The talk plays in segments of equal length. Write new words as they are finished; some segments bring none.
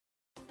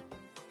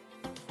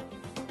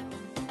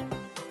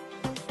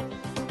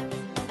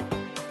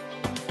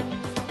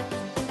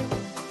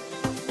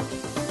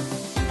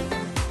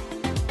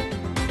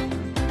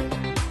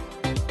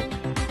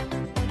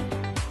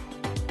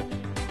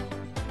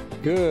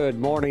Good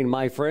morning,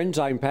 my friends.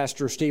 I'm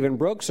Pastor Stephen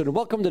Brooks, and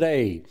welcome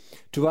today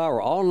to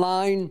our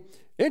online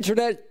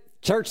internet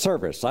church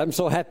service. I'm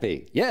so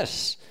happy,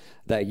 yes,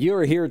 that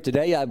you're here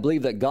today. I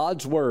believe that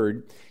God's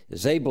Word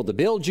is able to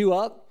build you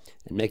up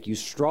and make you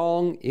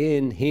strong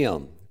in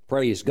Him.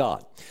 Praise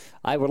God.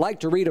 I would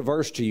like to read a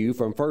verse to you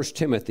from 1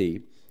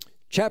 Timothy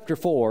chapter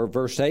 4,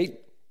 verse 8.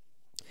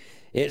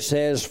 It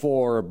says,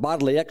 "For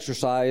bodily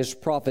exercise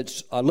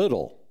profits a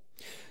little."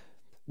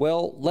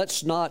 Well,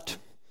 let's not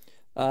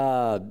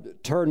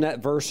turn that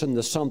verse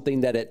into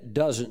something that it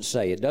doesn't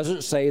say. It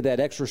doesn't say that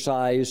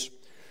exercise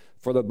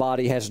for the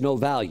body has no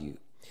value,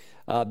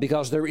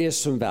 because there is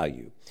some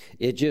value.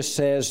 It just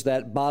says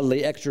that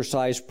bodily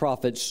exercise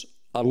profits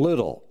a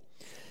little.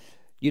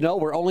 You know,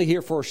 we're only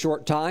here for a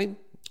short time.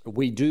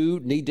 We do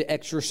need to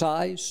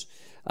exercise,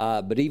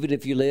 but even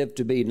if you live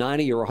to be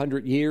 90 or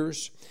 100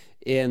 years,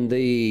 in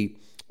the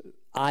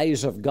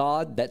eyes of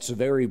God, that's a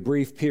very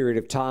brief period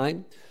of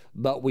time.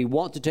 But we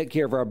want to take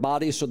care of our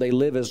bodies so they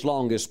live as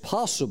long as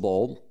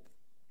possible,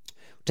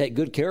 take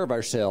good care of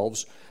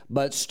ourselves,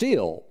 but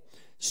still,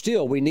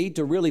 we need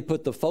to really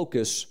put the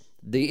focus,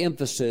 the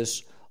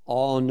emphasis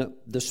on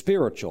the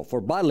spiritual.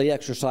 For bodily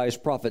exercise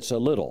profits a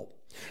little,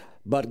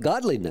 but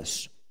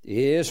godliness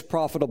is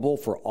profitable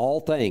for all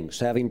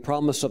things, having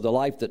promise of the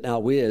life that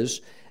now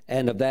is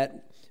and of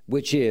that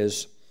which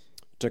is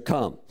to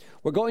come.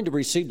 We're going to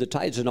receive the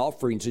tithes and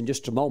offerings in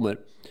just a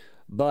moment,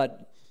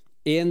 but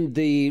in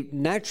the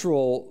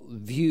natural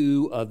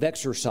view of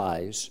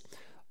exercise,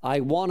 I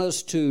want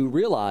us to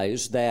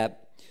realize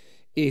that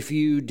if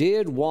you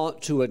did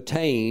want to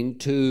attain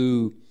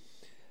to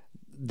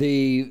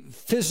the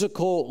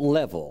physical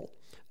level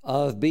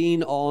of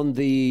being on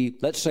the,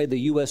 let's say, the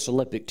U.S.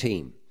 Olympic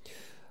team,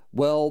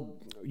 well,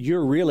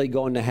 you're really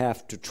going to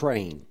have to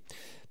train,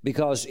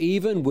 because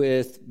even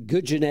with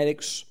good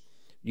genetics,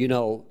 you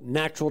know,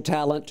 natural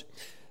talent,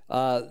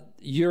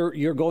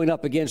 you're going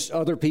up against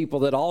other people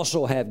that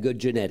also have good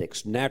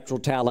genetics, natural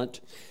talent.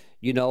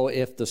 You know,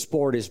 if the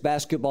sport is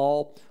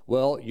basketball,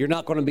 well, you're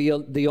not going to be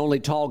the only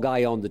tall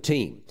guy on the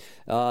team.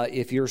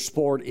 If your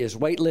sport is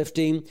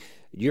weightlifting,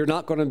 you're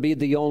not going to be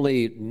the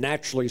only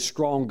naturally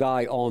strong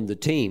guy on the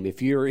team.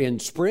 If you're in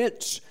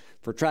sprints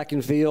for track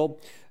and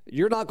field,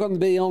 you're not going to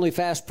be the only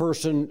fast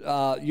person.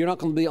 You're not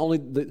going to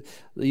be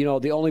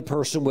the only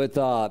person with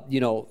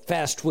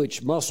fast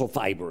twitch muscle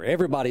fiber.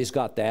 Everybody's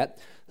got that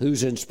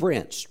who's in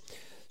sprints.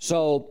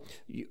 So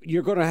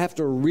you're going to have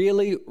to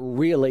really,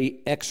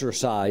 really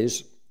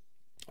exercise.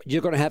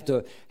 You're going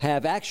to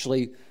have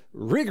actually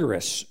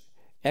rigorous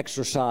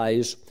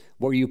exercise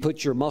where you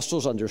put your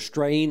muscles under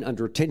strain,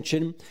 under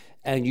tension,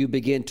 and you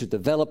begin to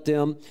develop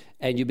them,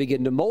 and you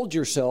begin to mold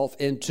yourself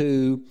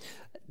into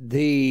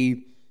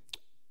the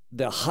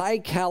high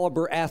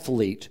caliber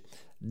athlete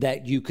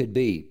that you could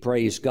be.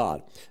 Praise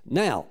God.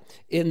 Now,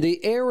 in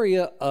the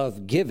area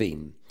of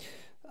giving,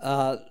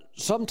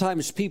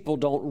 sometimes people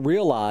don't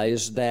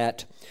realize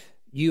that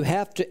you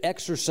have to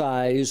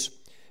exercise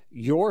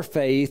your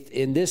faith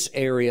in this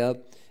area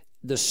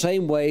the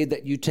same way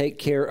that you take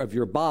care of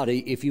your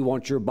body if you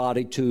want your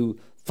body to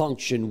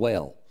function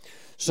well.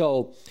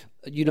 So,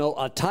 you know,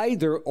 a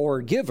tither or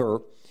a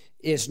giver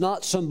is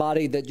not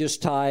somebody that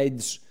just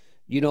tithes,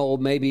 you know,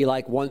 maybe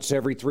like once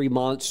every 3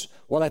 months.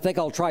 Well, I think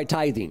I'll try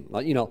tithing.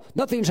 You know,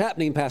 nothing's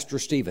happening, Pastor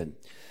Stephen.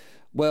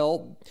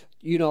 Well,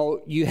 you know,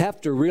 you have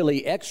to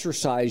really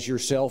exercise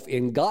yourself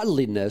in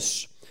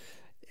godliness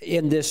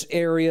in this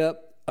area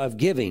of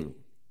giving.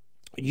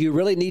 You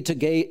really need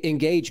to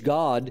engage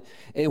God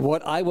in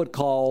what I would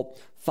call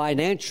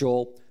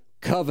financial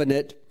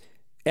covenant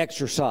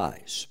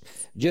exercise.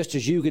 Just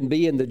as you can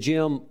be in the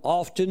gym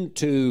often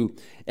to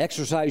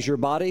exercise your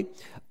body,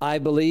 I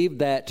believe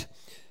that,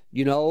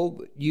 you know,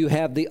 you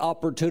have the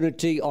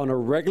opportunity on a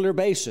regular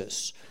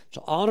basis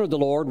to honor the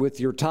Lord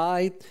with your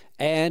tithe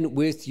and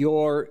with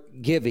your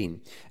giving.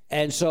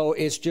 And so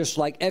it's just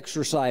like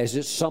exercise.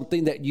 It's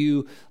something that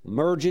you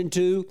merge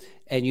into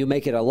and you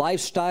make it a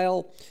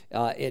lifestyle.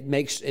 It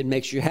makes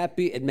you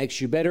happy. It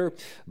makes you better.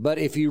 But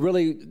if you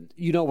really,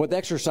 you know, with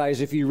exercise,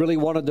 if you really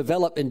want to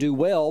develop and do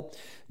well,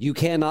 you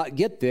cannot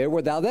get there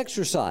without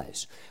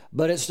exercise.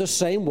 But it's the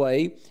same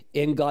way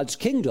in God's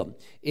kingdom.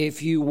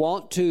 If you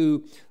want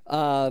to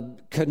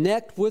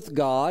connect with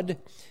God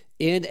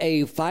in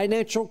a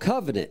financial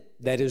covenant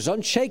that is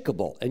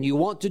unshakable, and you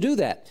want to do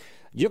that,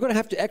 you're going to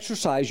have to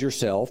exercise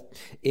yourself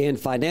in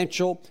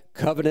financial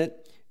covenant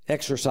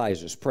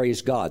exercises.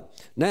 Praise God.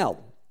 Now,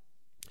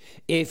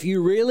 if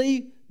you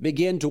really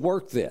begin to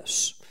work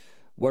this,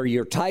 where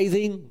you're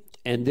tithing,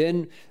 and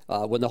then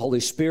when the Holy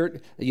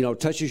Spirit, you know,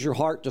 touches your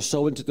heart to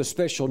sow into the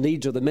special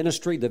needs of the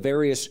ministry, the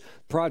various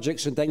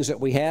projects and things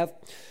that we have,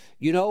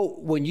 you know,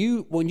 when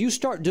you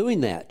start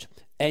doing that,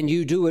 and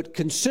you do it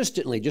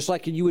consistently, just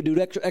like you would do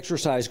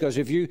exercise, because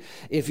if you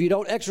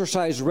don't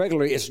exercise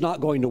regularly, it's not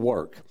going to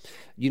work.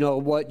 You know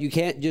what? You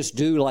can't just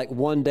do like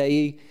one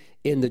day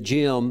in the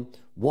gym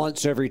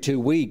once every 2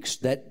 weeks.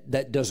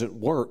 That doesn't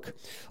work.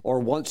 Or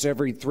once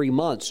every 3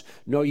 months.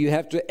 No, you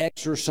have to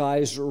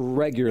exercise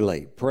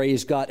regularly.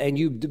 Praise God. And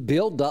you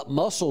build up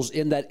muscles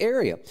in that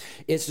area.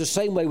 It's the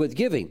same way with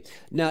giving.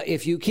 Now,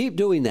 if you keep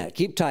doing that,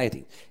 keep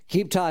tithing.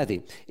 Keep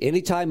tithing.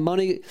 Anytime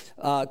money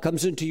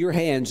comes into your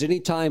hands,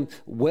 anytime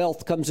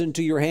wealth comes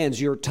into your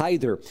hands, you're a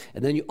tither.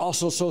 And then you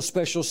also sow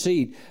special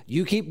seed.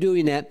 You keep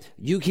doing that.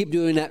 You keep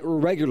doing that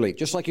regularly.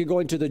 Just like you're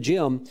going to the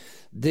gym,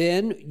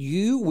 then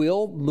you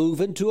will move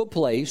into a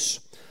place,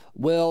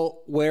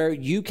 well, where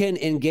you can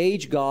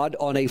engage God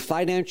on a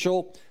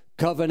financial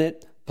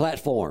covenant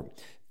platform.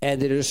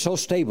 And it is so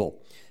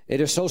stable.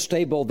 It is so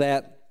stable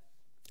that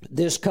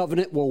this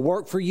covenant will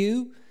work for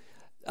you.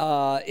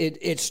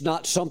 It's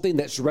not something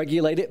that's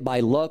regulated by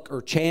luck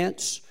or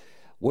chance,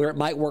 where it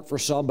might work for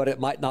some, but it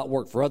might not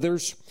work for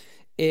others.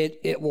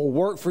 It will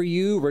work for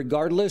you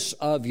regardless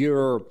of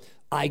your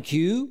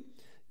IQ.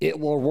 It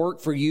will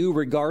work for you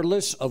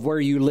regardless of where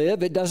you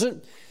live.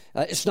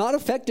 It's not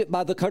affected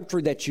by the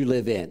country that you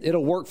live in.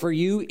 It'll work for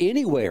you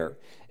anywhere.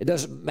 It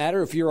doesn't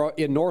matter if you're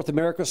in North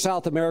America,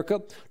 South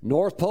America,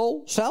 North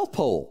Pole, South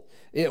Pole.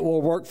 It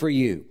will work for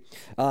you.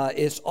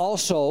 It's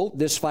also,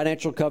 this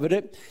financial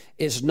covenant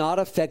is not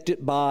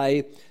affected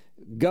by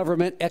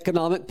government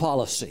economic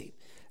policy.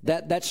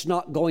 That's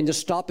not going to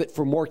stop it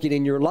from working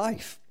in your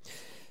life.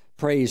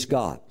 Praise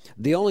God.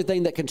 The only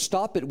thing that can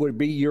stop it would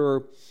be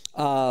your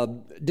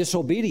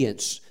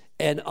disobedience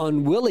and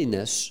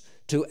unwillingness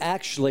to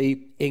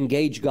actually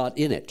engage God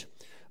in it.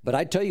 But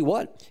I tell you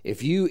what,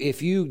 if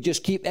you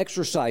just keep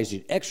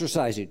exercising,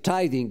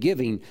 tithing,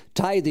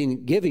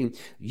 giving,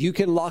 you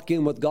can lock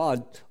in with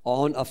God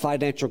on a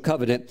financial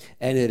covenant,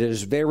 and it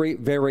is very,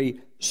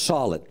 very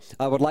solid.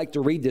 I would like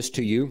to read this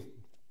to you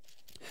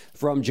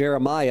from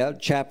Jeremiah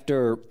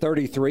chapter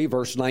 33,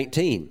 verse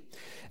 19.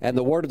 And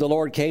the word of the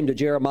Lord came to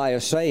Jeremiah,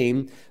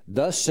 saying,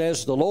 Thus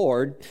says the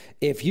Lord,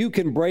 if you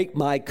can break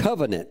my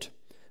covenant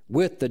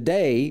with the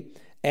day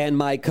and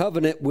my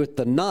covenant with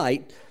the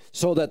night,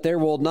 so that there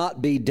will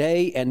not be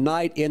day and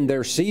night in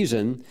their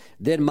season,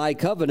 then my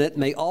covenant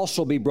may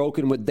also be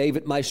broken with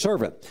David my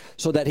servant,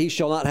 so that he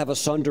shall not have a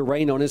son to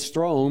reign on his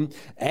throne,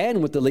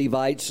 and with the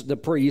Levites, the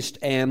priests,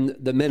 and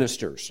the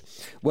ministers.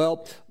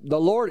 Well, the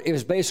Lord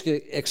is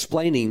basically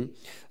explaining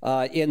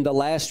in the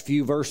last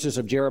few verses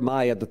of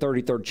Jeremiah, the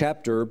 33rd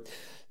chapter,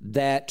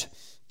 that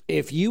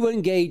if you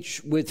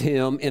engage with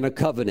him in a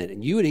covenant,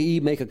 and you and he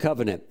make a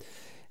covenant,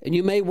 and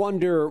you may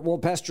wonder, well,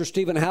 Pastor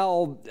Stephen,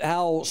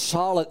 how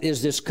solid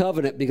is this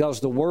covenant?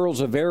 Because the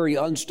world's a very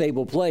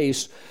unstable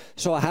place.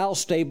 So how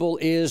stable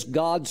is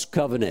God's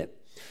covenant?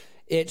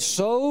 It's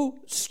so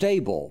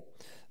stable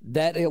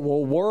that it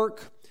will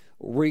work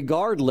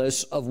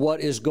regardless of what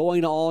is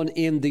going on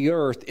in the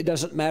earth. It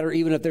doesn't matter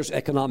even if there's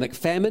economic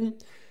famine,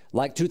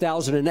 like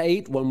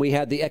 2008 when we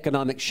had the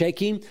economic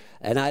shaking.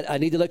 And I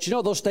need to let you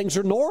know, those things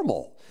are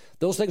normal.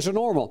 Those things are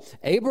normal.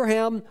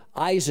 Abraham,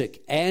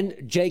 Isaac, and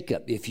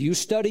Jacob, if you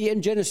study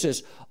in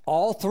Genesis,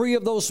 all three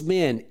of those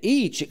men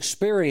each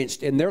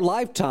experienced in their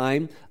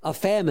lifetime a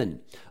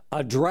famine,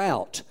 a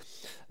drought,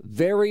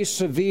 very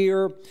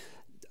severe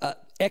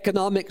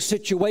economic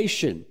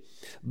situation.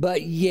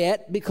 But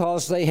yet,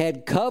 because they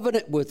had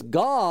covenant with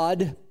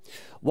God,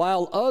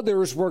 while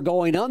others were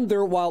going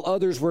under, while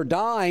others were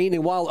dying,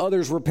 and while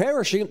others were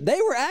perishing, they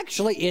were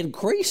actually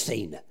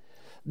increasing.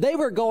 They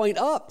were going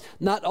up.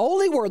 Not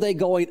only were they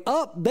going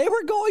up, they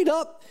were going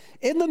up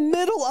in the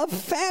middle of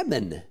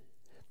famine.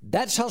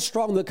 That's how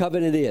strong the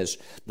covenant is.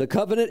 The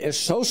covenant is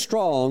so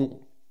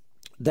strong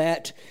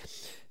that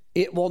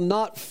it will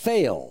not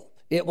fail.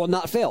 It will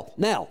not fail.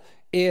 Now,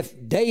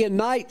 if day and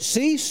night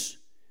cease,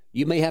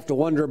 you may have to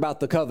wonder about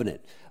the covenant.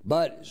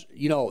 But,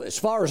 you know, as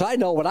far as I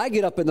know, when I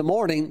get up in the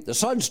morning, the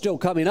sun's still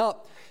coming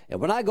up.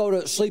 And when I go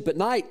to sleep at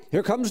night,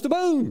 here comes the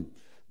moon.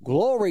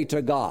 Glory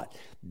to God.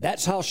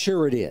 That's how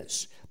sure it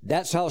is.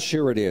 That's how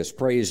sure it is.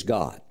 Praise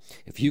God.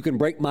 If you can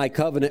break my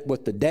covenant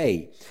with the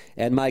day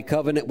and my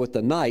covenant with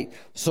the night,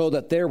 so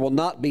that there will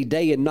not be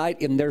day and night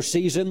in their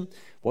season,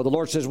 well, the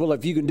Lord says, well,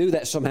 if you can do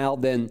that somehow,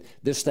 then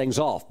this thing's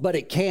off. But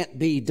it can't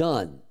be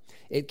done.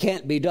 It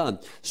can't be done.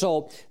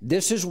 So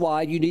this is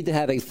why you need to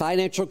have a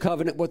financial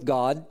covenant with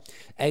God,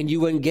 and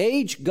you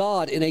engage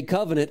God in a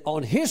covenant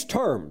on his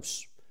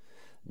terms,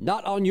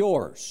 not on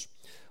yours.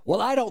 Well,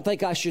 I don't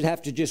think I should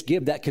have to just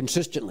give that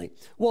consistently.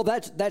 Well,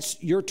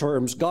 that's your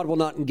terms. God will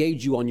not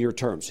engage you on your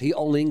terms. He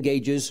only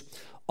engages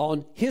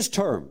on his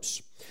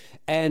terms.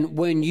 And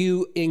when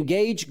you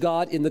engage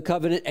God in the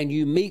covenant and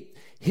you meet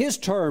his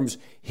terms,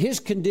 his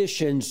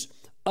conditions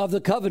of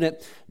the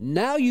covenant,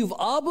 now you've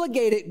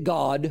obligated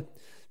God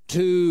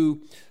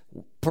to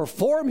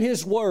perform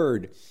his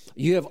word.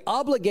 You have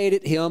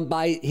obligated him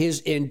by his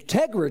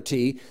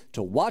integrity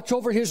to watch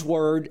over his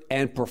word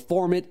and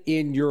perform it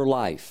in your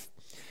life.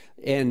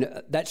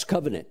 And that's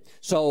covenant.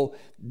 So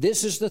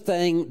this is the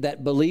thing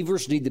that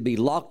believers need to be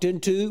locked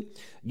into.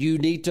 You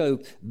need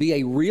to be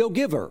a real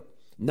giver,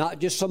 not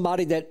just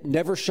somebody that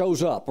never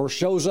shows up or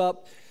shows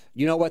up,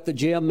 at the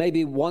gym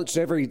maybe once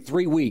every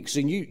 3 weeks,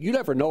 and you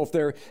never know if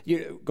they're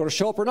going to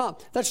show up or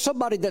not. That's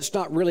somebody that's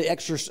not really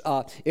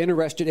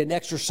interested in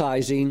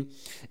exercising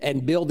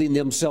and building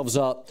themselves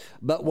up.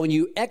 But when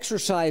you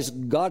exercise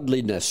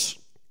godliness,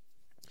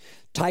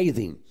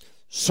 tithing,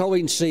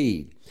 sowing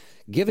seed,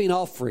 giving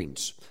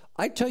offerings,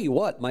 I tell you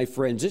what, my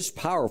friends, it's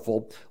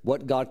powerful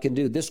what God can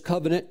do. This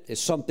covenant is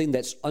something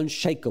that's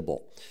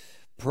unshakable.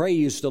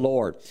 Praise the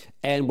Lord.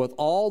 And with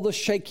all the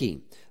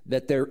shaking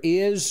that there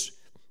is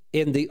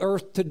in the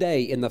earth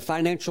today, in the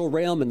financial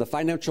realm, in the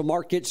financial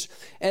markets,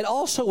 and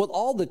also with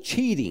all the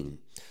cheating,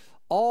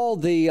 all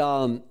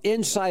the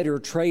insider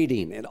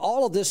trading, and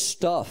all of this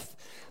stuff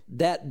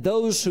that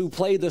those who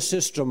play the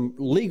system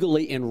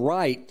legally and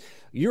right,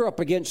 you're up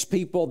against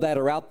people that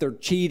are out there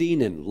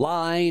cheating and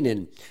lying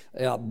and,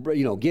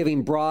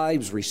 giving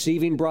bribes,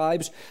 receiving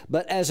bribes.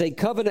 But as a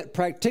covenant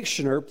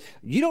practitioner,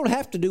 you don't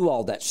have to do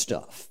all that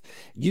stuff.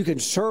 You can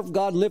serve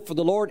God, live for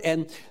the Lord.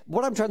 And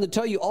what I'm trying to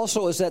tell you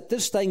also is that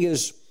this thing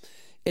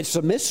it's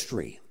a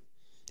mystery.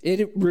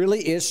 It really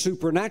is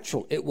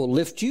supernatural. It will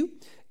lift you.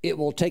 It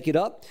will take it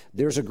up.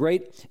 There's a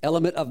great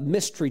element of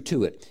mystery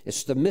to it.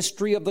 It's the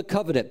mystery of the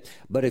covenant.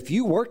 But if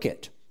you work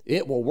it,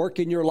 it will work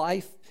in your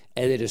life.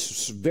 And it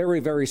is very,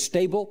 very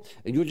stable.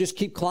 And you'll just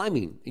keep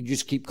climbing. You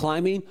just keep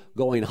climbing,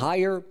 going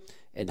higher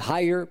and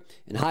higher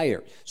and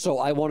higher. So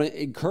I want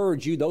to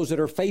encourage you, those that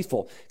are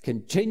faithful,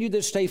 continue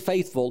to stay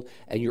faithful,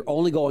 and you're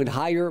only going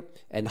higher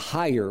and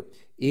higher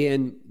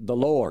in the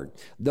Lord.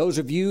 Those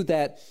of you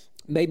that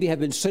maybe have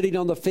been sitting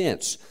on the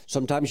fence.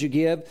 Sometimes you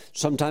give,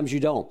 sometimes you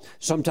don't.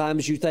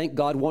 Sometimes you think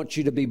God wants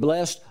you to be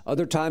blessed.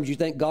 Other times you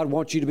think God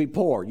wants you to be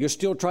poor. You're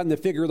still trying to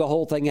figure the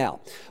whole thing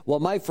out. Well,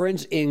 my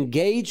friends,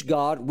 engage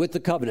God with the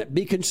covenant.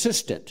 Be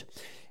consistent.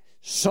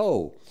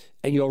 Sow,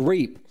 and you'll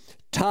reap.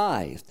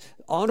 Tithe.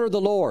 Honor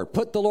the Lord.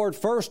 Put the Lord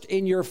first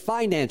in your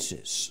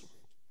finances.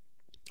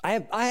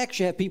 I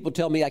actually have people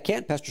tell me, I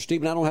can't, Pastor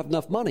Stephen, I don't have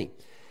enough money.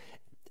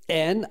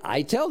 And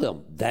I tell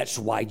them, that's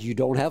why you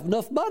don't have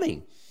enough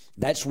money.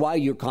 That's why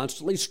you're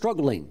constantly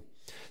struggling.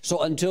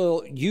 So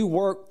until you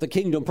work the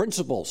kingdom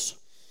principles,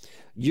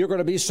 you're going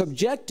to be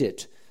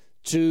subjected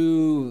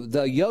to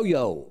the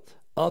yo-yo,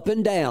 up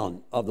and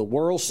down of the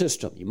world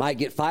system. You might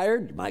get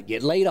fired, you might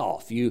get laid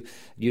off. You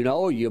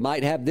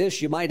might have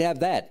this, you might have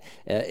that.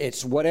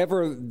 It's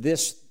whatever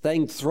this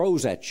thing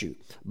throws at you.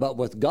 But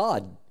with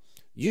God,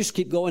 you just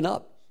keep going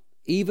up,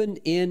 even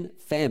in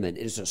famine.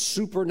 It is a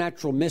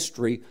supernatural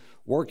mystery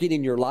working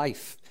in your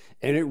life.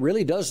 And it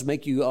really does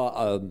make you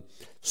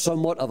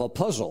somewhat of a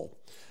puzzle,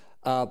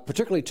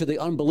 particularly to the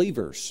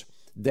unbelievers.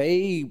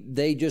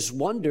 They just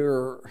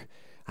wonder,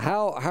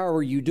 how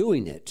are you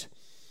doing it?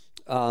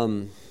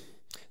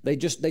 They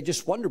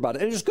just wonder about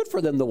it. And it's good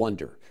for them to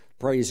wonder,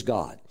 praise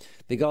God.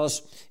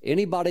 Because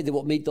anybody that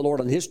will meet the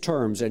Lord on His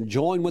terms and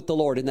join with the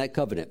Lord in that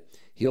covenant,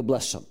 He'll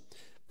bless them.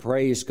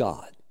 Praise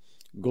God.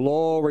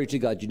 Glory to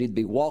God. You need to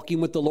be walking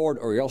with the Lord,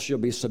 or else you'll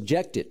be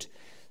subjected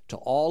to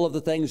all of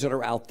the things that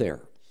are out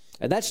there.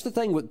 And that's the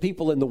thing with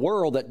people in the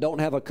world that don't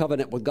have a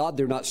covenant with God.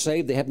 They're not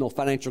saved. They have no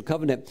financial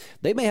covenant.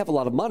 They may have a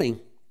lot of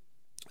money,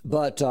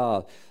 but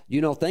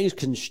things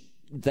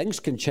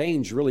can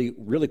change really,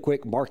 really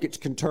quick. Markets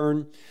can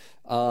turn.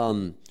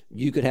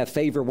 You could have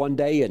favor one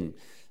day, and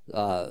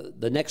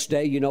the next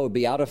day, it'd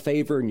be out of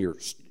favor, and your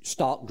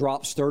stock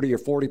drops 30 or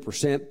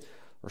 40%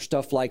 or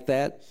stuff like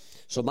that.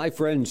 So, my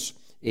friends,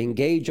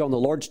 engage on the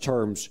Lord's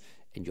terms,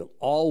 and you'll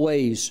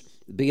always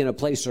be in a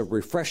place of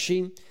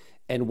refreshing.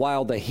 And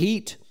while the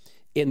heat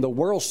in the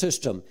world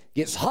system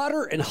gets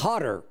hotter and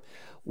hotter,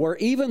 where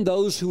even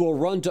those who will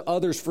run to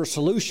others for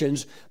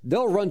solutions,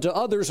 they'll run to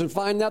others and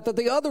find out that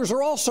the others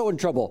are also in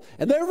trouble,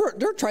 and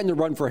they're trying to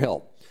run for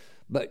help.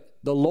 But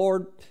the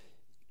Lord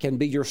can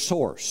be your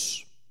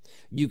source.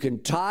 You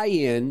can tie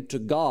in to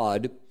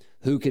God,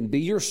 who can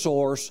be your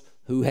source,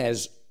 who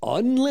has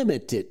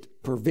unlimited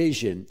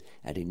provision,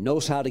 and He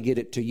knows how to get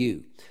it to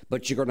you.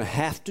 But you're going to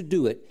have to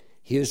do it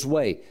His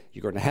way.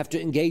 You're going to have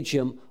to engage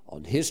Him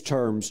on His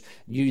terms.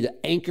 You need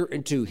to anchor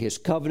into His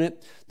covenant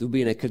through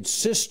being a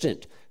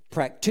consistent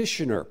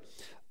practitioner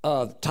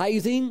of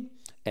tithing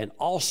and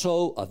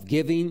also of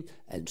giving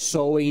and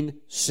sowing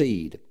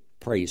seed.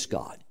 Praise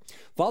God.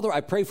 Father,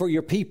 I pray for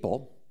your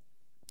people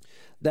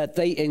that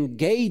they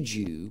engage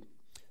you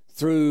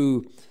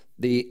through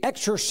the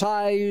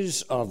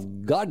exercise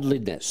of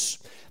godliness,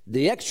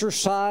 the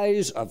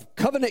exercise of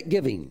covenant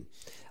giving,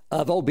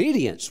 of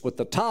obedience with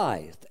the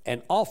tithe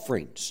and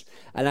offerings.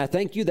 And I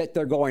thank you that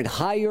they're going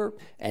higher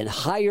and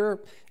higher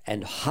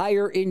and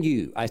higher in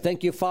you. I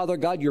thank you, Father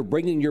God, you're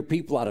bringing your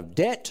people out of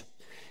debt,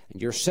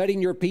 and you're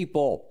setting your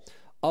people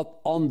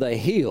up on the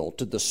hill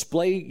to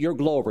display your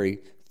glory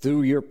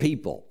through your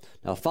people.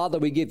 Now, Father,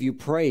 we give you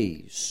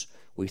praise.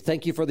 We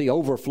thank you for the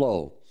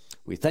overflow.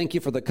 We thank you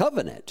for the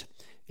covenant.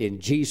 In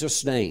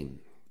Jesus' name,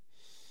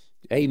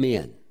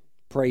 amen.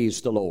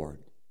 Praise the Lord.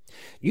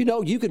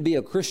 You can be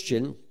a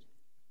Christian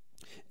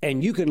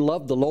and you can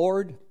love the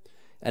Lord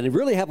and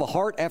really have a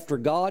heart after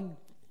God,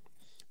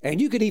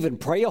 and you can even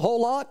pray a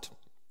whole lot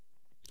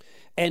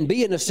and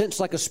be, in a sense,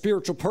 like a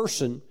spiritual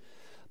person,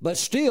 but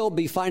still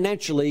be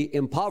financially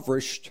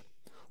impoverished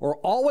or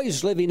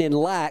always living in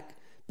lack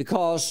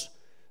because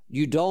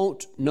you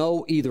don't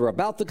know either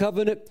about the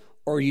covenant,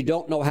 or you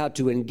don't know how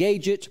to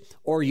engage it,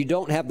 or you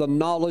don't have the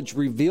knowledge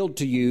revealed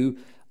to you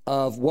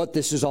of what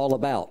this is all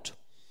about.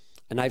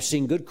 And I've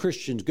seen good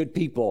Christians, good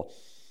people,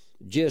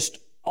 just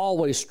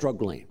always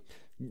struggling,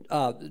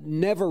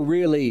 never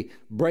really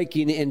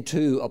breaking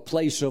into a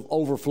place of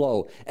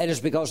overflow. And it's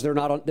because they're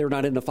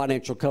not in a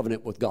financial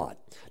covenant with God.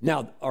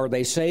 Now, are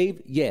they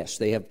saved? Yes,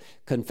 they have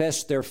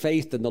confessed their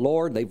faith in the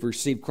Lord. They've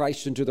received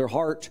Christ into their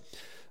heart,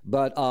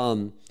 but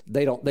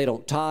they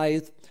don't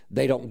tithe.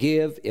 They don't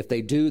give. If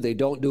they do, they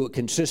don't do it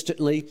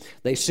consistently.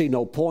 They see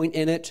no point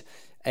in it,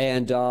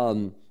 and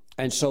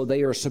so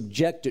they are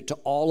subjected to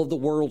all of the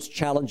world's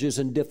challenges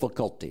and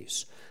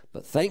difficulties.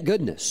 But thank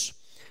goodness,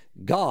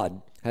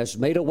 God has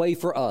made a way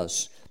for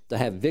us to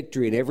have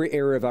victory in every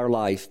area of our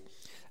life,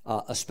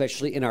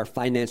 especially in our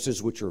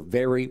finances, which are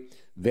very,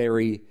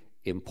 very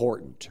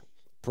important.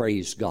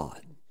 Praise God.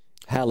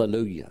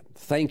 Hallelujah.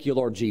 Thank you,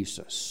 Lord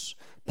Jesus.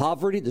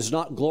 Poverty does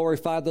not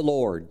glorify the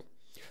Lord.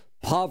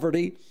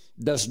 Poverty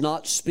does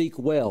not speak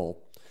well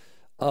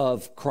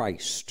of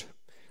Christ.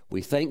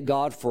 We thank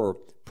God for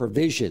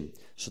provision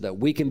so that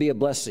we can be a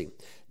blessing.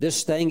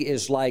 This thing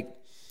is like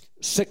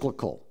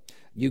cyclical.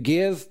 You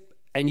give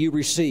and you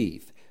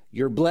receive.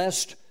 You're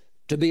blessed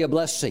to be a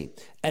blessing.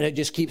 And it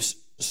just keeps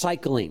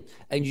cycling,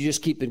 and you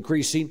just keep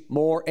increasing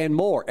more and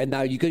more. And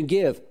now you can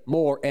give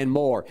more and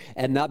more.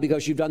 And now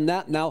because you've done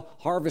that, now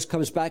harvest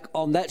comes back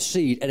on that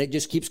seed, and it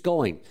just keeps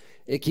going.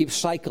 It keeps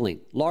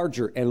cycling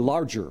larger and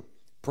larger.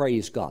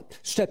 Praise God.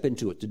 Step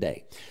into it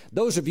today.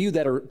 Those of you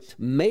that are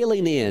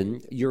mailing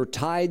in your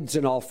tithes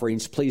and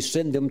offerings, please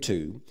send them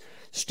to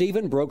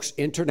Stephen Brooks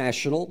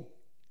International,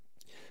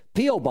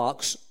 P.O.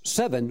 Box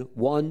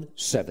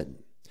 717,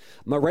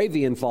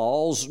 Moravian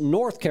Falls,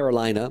 North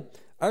Carolina,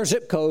 our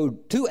zip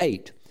code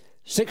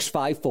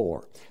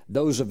 28654.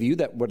 Those of you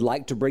that would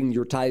like to bring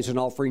your tithes and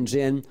offerings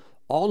in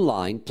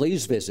online,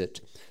 please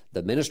visit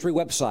the ministry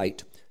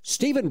website,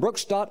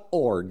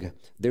 StephenBrooks.org.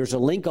 There's a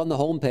link on the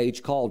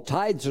homepage called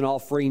Tithes and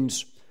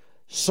Offerings,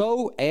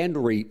 Sow and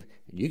Reap.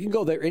 You can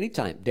go there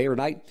anytime, day or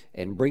night,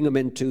 and bring them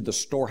into the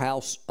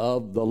storehouse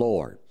of the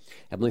Lord.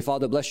 Heavenly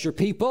Father, bless your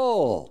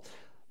people.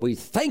 We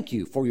thank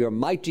you for your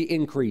mighty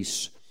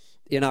increase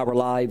in our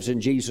lives. In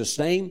Jesus'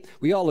 name,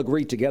 we all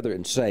agree together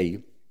and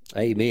say,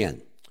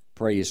 amen.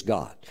 Praise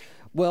God.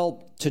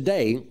 Well,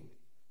 today,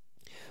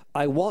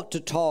 I want to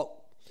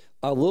talk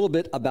a little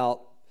bit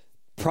about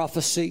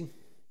prophecy.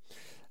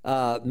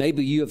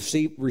 Maybe you have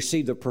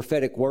received a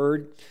prophetic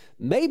word.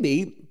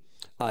 Maybe,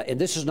 and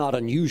this is not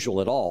unusual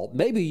at all,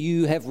 maybe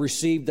you have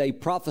received a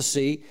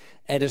prophecy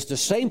and it's the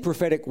same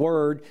prophetic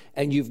word,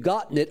 and you've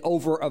gotten it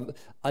over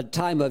a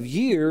time of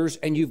years,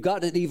 and you've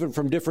gotten it even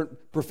from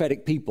different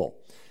prophetic people.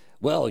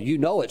 Well, you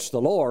know it's the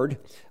Lord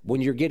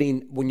when you're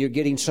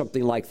getting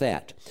something like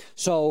that.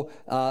 So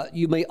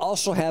you may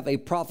also have a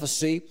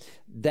prophecy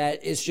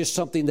that is just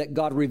something that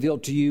God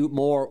revealed to you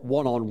more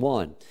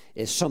one-on-one.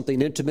 It's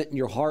something intimate in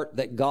your heart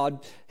that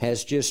God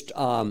has just,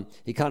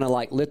 He kind of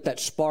like lit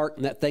that spark,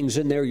 and that thing's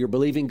in there. You're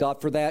believing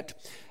God for that.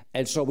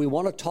 And so we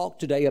want to talk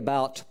today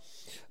about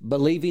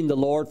believing the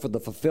Lord for the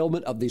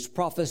fulfillment of these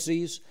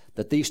prophecies,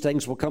 that these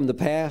things will come to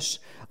pass.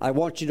 I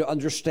want you to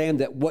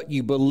understand that what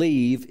you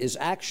believe is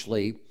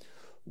actually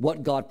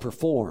what God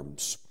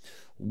performs.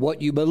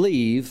 What you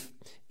believe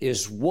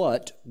is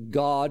what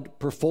God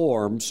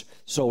performs.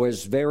 So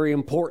it's very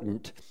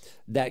important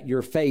that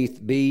your faith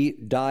be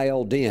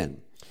dialed in.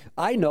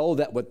 I know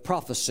that with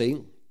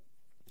prophecy,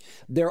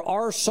 there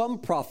are some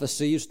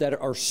prophecies that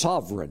are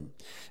sovereign.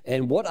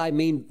 And what I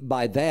mean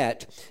by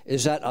that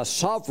is that a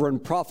sovereign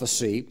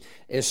prophecy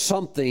is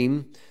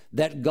something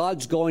that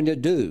God's going to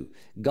do.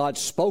 God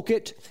spoke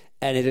it,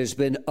 and it has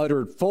been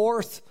uttered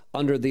forth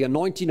under the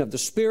anointing of the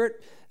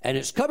Spirit, and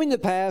it's coming to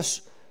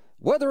pass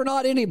whether or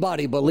not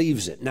anybody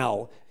believes it.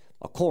 Now,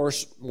 of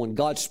course, when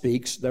God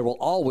speaks, there will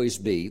always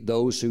be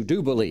those who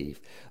do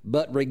believe.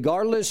 But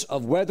regardless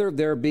of whether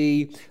there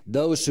be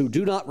those who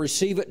do not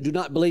receive it, do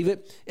not believe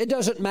it, it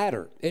doesn't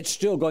matter. It's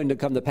still going to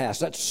come to pass.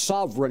 That's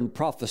sovereign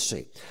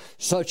prophecy,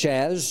 such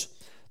as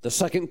the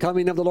second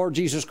coming of the Lord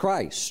Jesus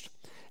Christ.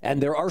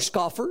 And there are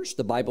scoffers.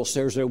 The Bible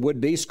says there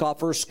would be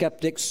scoffers,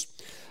 skeptics,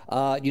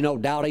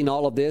 doubting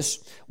all of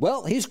this.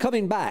 Well, He's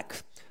coming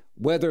back,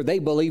 whether they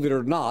believe it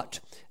or not.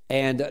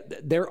 And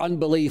their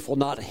unbelief will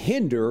not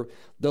hinder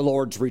the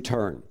Lord's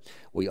return.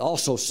 We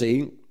also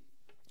see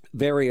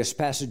various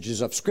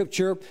passages of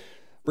Scripture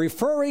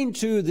referring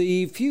to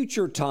the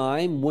future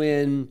time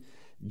when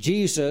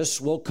Jesus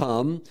will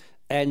come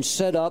and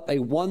set up a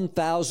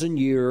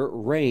 1,000-year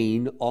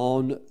reign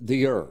on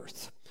the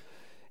earth.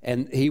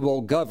 And He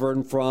will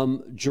govern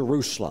from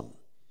Jerusalem.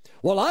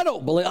 Well, I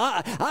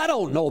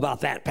don't know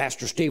about that,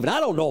 Pastor Stephen. I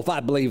don't know if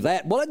I believe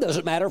that. Well, it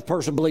doesn't matter if a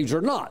person believes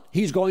or not.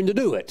 He's going to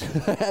do it.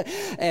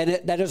 And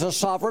that is a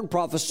sovereign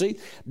prophecy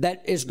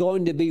that is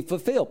going to be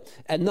fulfilled.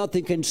 And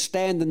nothing can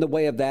stand in the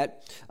way of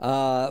that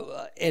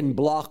and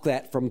block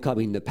that from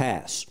coming to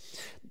pass.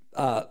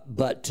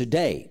 But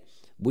today,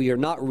 we are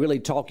not really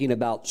talking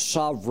about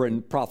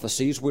sovereign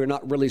prophecies. We're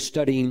not really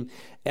studying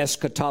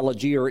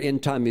eschatology or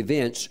end-time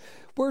events.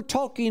 We're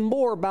talking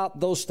more about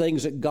those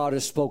things that God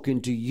has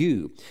spoken to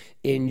you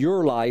in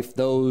your life,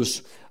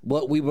 those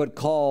what we would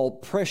call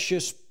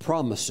precious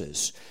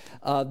promises.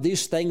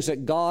 These things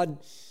that God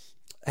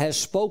has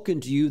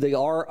spoken to you, they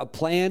are a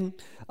plan,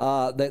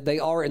 that they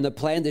are in the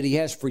plan that He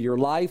has for your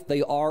life.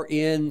 They are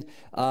in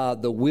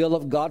the will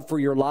of God for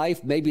your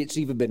life. Maybe it's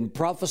even been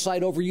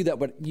prophesied over you that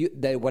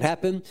would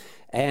happen.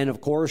 And of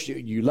course,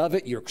 you love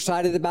it, you're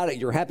excited about it,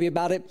 you're happy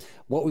about it.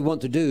 What we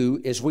want to do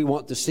is we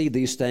want to see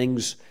these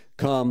things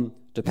come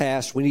to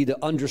pass. We need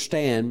to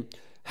understand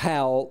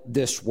how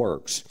this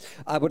works.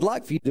 I would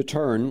like for you to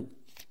turn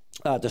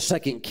to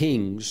 2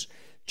 Kings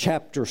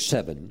chapter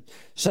 7.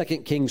 2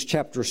 Kings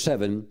chapter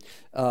 7.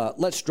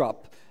 Let's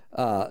drop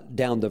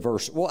down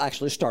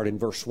to start in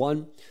verse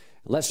 1.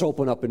 Let's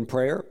open up in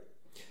prayer.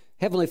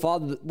 Heavenly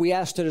Father, we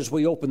ask that as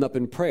we open up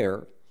in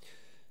prayer,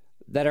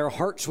 that our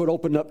hearts would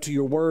open up to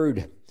your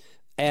word,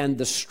 and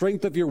the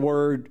strength of your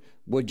word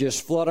would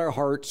just flood our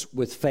hearts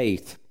with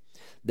faith,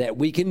 that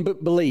we can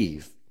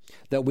believe,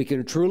 that we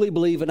can truly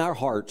believe in our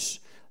hearts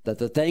that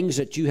the things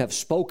that you have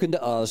spoken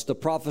to us, the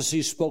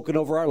prophecies spoken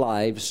over our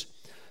lives,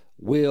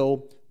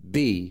 will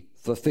be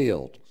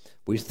fulfilled.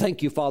 We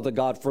thank you, Father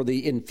God, for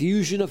the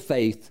infusion of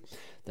faith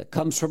that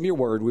comes from your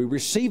word. We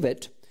receive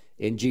it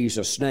in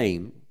Jesus'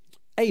 name.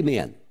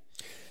 Amen.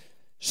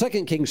 2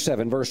 Kings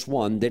 7, verse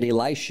 1, then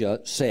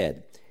Elisha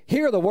said,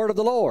 hear the word of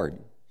the Lord.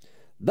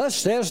 Thus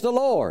says the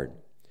Lord,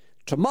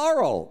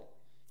 tomorrow,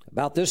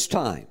 about this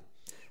time,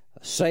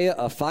 a seah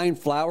of fine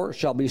flour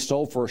shall be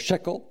sold for a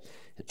shekel,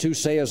 and 2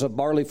 seahs of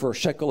barley for a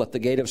shekel at the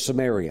gate of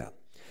Samaria.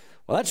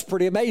 Well, that's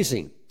pretty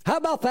amazing. How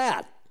about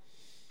that?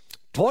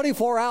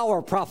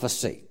 24-hour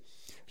prophecy.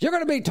 You're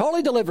going to be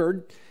totally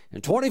delivered in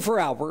 24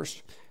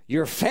 hours.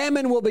 Your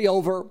famine will be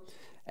over.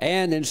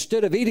 And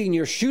instead of eating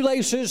your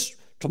shoelaces,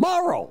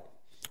 tomorrow,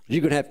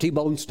 you can have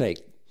T-bone steak.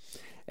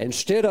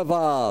 Instead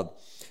of,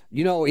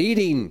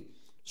 eating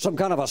some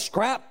kind of a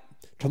scrap,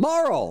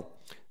 tomorrow,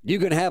 you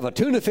can have a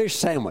tuna fish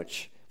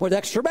sandwich with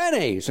extra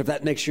mayonnaise, if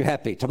that makes you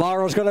happy.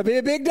 Tomorrow's going to be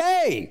a big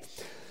day.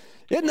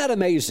 Isn't that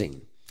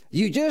amazing?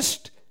 You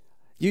just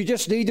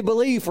need to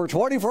believe for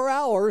 24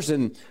 hours,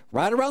 and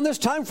right around this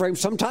time frame,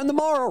 sometime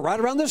tomorrow, right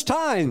around this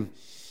time,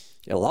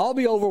 it'll all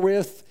be over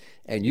with,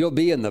 and you'll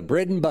be in the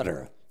bread and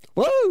butter.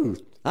 Woo!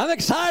 I'm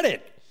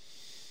excited.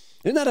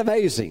 Isn't that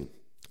amazing?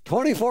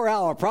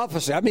 24-hour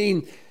prophecy. I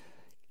mean,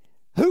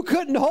 who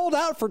couldn't hold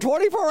out for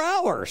 24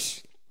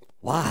 hours?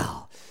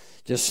 Wow.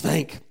 Just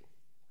think,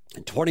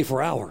 in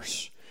 24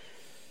 hours,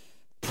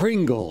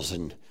 Pringles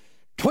and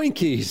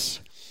Twinkies,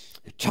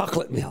 and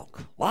chocolate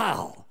milk.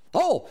 Wow.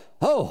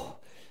 Oh,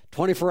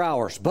 24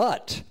 hours.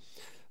 But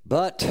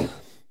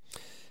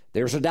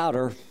there's a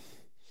doubter.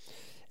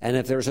 And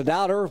if there's a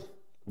doubter,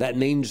 that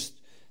means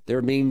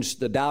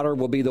the doubter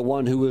will be the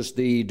one who is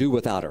the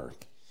do-withouter.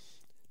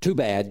 Too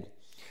bad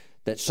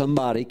that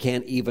somebody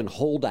can't even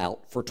hold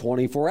out for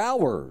 24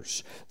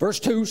 hours. Verse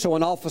 2, so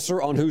an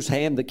officer on whose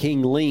hand the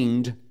king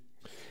leaned.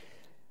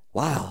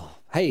 Wow.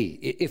 Hey,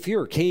 if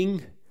you're a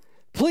king,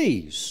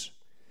 please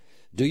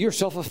do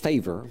yourself a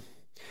favor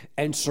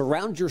and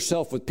surround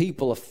yourself with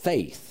people of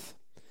faith.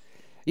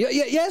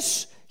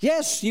 Yes,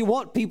 you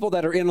want people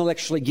that are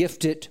intellectually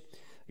gifted.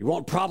 You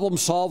want problem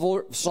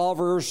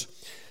solvers.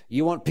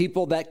 You want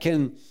people that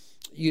can,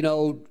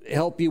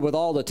 help you with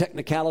all the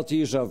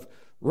technicalities of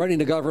running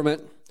the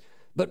government.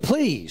 But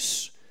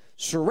please,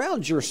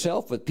 surround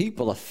yourself with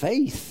people of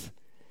faith.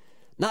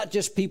 Not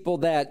just people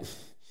that,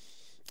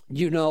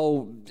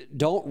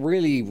 don't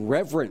really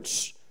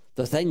reverence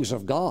the things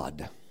of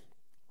God.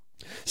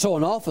 So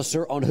an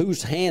officer on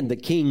whose hand the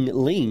king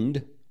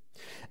leaned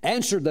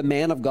answered the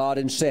man of God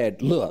and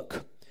said,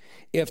 look,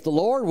 if the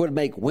Lord would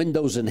make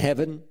windows in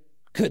heaven,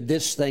 could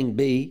this thing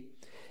be?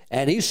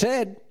 And he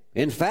said,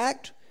 in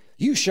fact,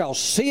 you shall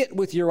see it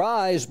with your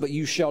eyes, but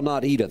you shall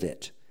not eat of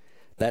it.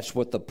 That's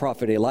what the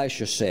prophet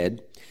Elisha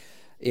said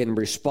in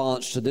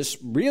response to this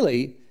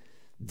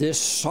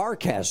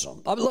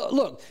sarcasm.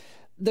 Look,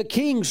 the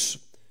king's,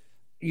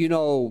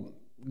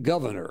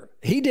 governor,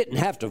 he didn't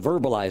have to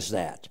verbalize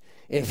that.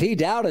 If he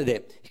doubted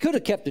it, he could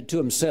have kept it to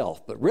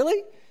himself. But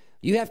really,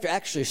 you have to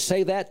actually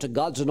say that to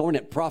God's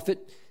anointed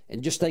prophet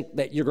and just think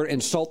that you're going to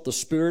insult the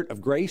Spirit of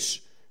grace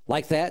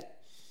like that?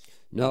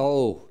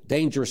 No,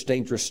 dangerous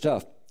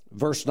stuff.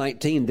 Verse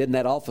 19, then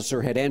that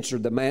officer had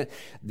answered the man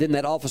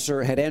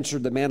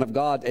of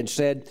God and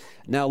said,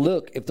 now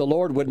look, if the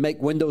Lord would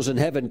make windows in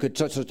heaven, could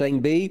such a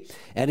thing be?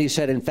 And he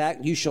said, in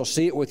fact, you shall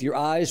see it with your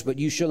eyes, but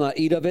you shall not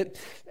eat of it.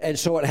 And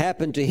so it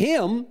happened to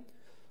him,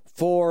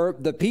 for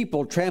the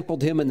people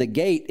trampled him in the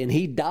gate, and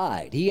he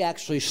died. He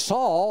actually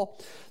saw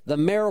the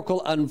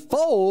miracle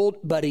unfold,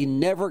 but he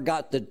never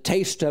got the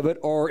taste of it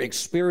or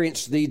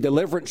experienced the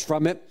deliverance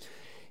from it.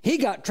 He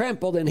got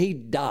trampled and he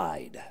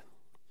died.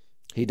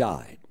 He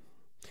died.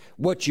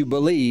 What you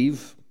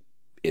believe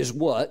is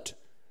what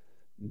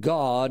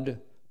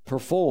God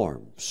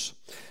performs.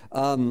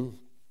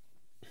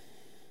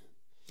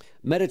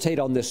 Meditate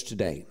on this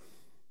today.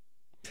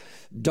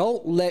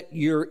 don't let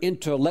your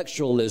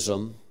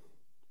intellectualism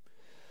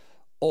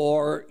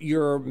or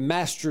your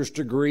master's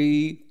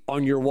degree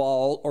on your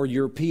wall or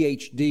your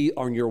PhD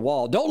on your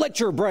wall, don't let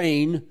your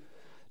brain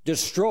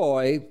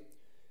destroy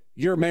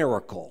your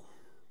miracle.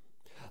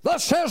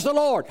 Thus says the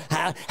Lord.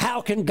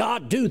 How can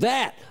God do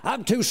that?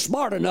 I'm too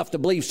smart enough to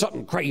believe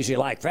something crazy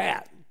like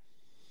that.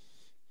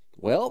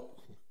 Well,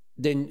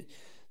 then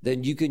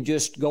you can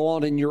just go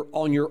on your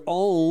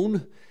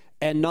own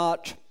and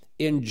not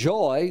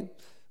enjoy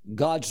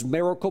God's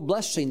miracle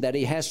blessing that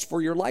He has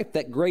for your life,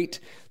 that great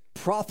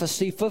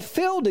prophecy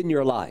fulfilled in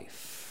your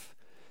life.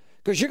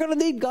 Because you're going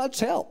to need God's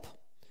help.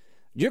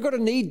 You're going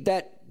to need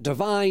that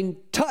divine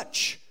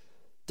touch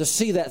to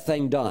see that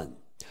thing done.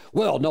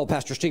 Well, no,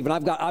 Pastor Stephen,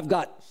 I've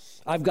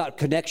got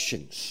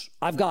connections.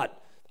 I've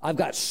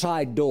got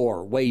side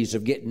door ways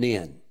of getting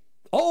in.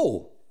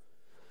 Oh,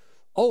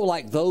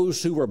 like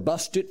those who were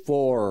busted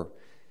for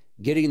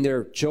getting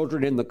their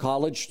children in the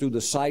college through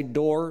the side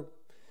door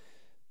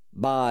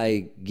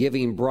by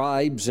giving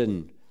bribes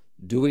and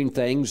doing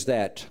things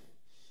that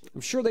I'm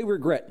sure they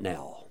regret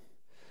now.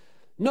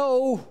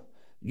 No,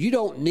 you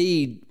don't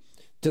need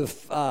to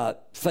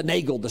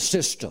finagle the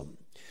system.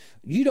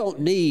 You don't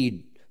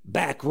need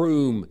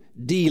backroom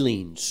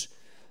dealings.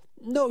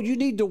 No, you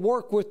need to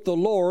work with the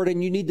Lord,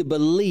 and you need to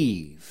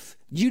believe.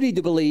 You need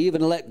to believe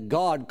and let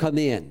God come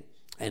in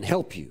and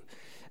help you.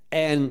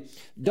 And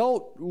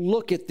don't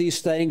look at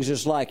these things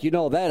as like,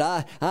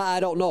 that I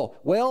don't know.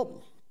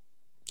 Well,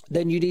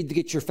 then you need to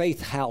get your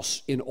faith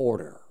house in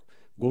order.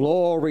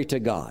 Glory to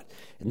God.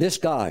 And this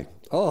guy,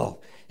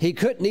 he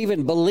couldn't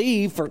even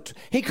believe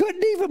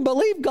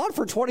God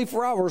for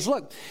 24 hours.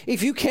 Look,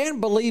 if you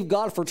can't believe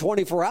God for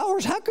 24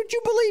 hours, how could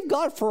you believe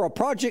God for a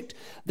project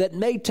that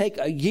may take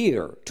a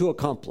year to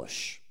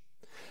accomplish?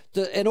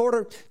 In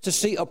order to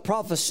see a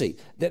prophecy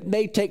that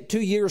may take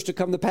 2 years to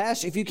come to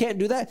pass, if you can't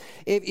do that,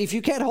 if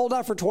you can't hold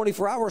out for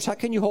 24 hours, how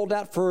can you hold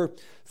out for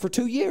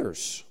 2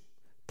 years?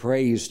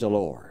 Praise the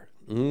Lord.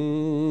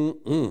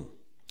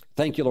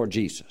 Thank you, Lord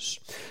Jesus.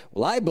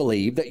 Well, I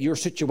believe that your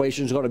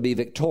situation is going to be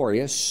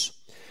victorious,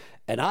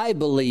 and I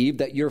believe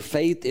that your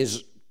faith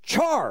is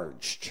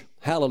charged.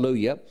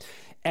 Hallelujah.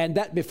 And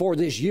that before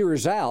this year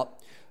is out,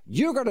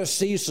 you're going to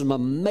see some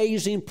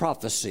amazing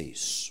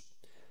prophecies,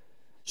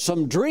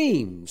 some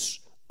dreams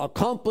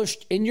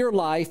accomplished in your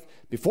life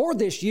before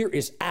this year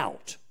is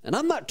out. And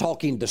I'm not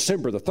talking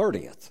December the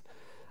 30th.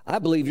 I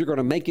believe you're going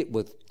to make it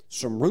with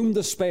some room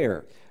to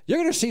spare. You're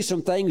going to see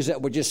some things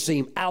that would just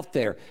seem out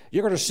there.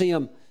 You're going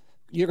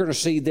to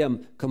see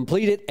them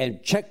completed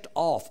and checked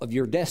off of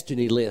your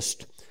destiny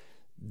list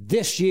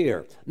this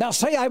year. Now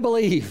say, I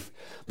believe.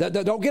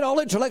 Don't get all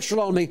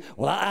intellectual on me.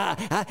 Well,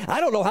 I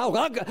don't know how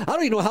God, I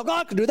don't even know how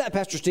God can do that,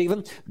 Pastor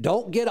Stephen.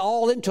 Don't get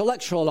all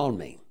intellectual on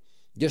me.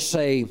 Just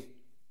say,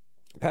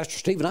 Pastor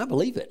Stephen, I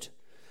believe it.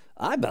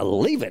 I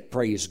believe it,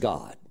 praise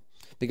God.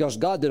 Because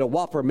God did a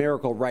whopper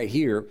miracle right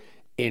here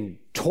in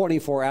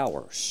 24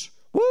 hours.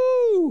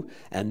 Woo!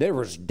 And there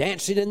was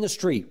dancing in the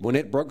street when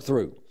it broke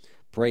through.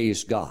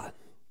 Praise God.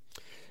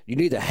 You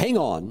need to hang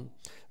on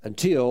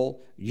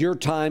until your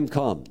time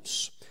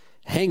comes.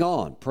 Hang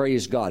on,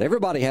 praise God.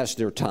 Everybody has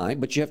their time,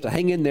 but you have to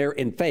hang in there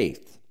in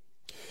faith.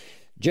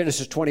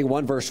 Genesis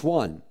 21, verse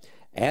 1.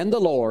 And the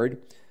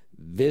Lord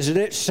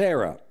visited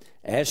Sarah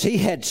as he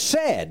had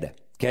said.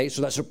 Okay,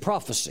 so that's a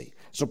prophecy.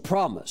 It's a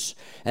promise.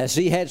 As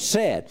he had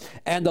said.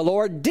 And the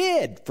Lord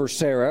did for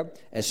Sarah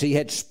as he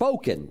had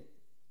spoken.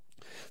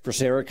 For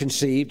Sarah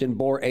conceived and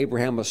bore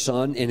Abraham a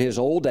son in his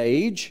old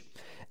age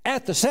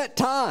at the set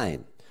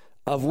time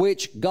of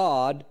which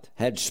God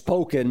had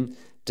spoken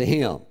to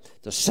him.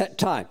 The set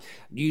time.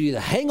 You need to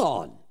hang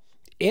on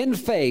in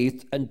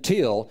faith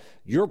until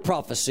your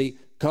prophecy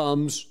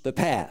comes to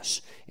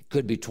pass. It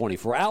could be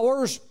 24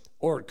 hours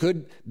or it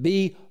could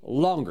be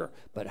longer.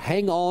 But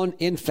hang on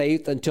in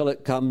faith until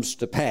it comes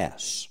to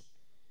pass.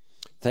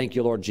 Thank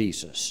you, Lord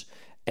Jesus.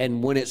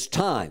 And when it's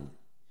time,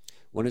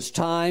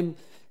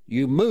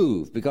 you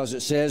move, because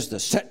it says the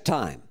set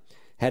time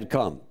had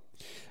come.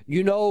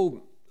 You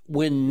know,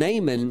 when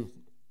Naaman,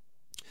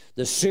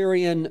 the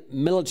Syrian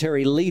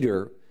military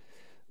leader,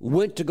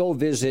 went to go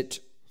visit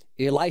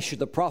Elisha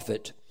the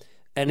prophet,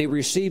 and he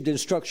received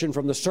instruction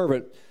from the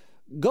servant,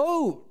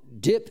 go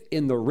dip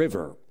in the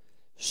river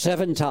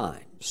 7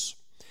 times,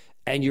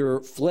 and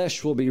your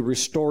flesh will be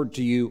restored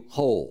to you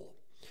whole.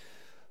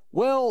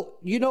 Well,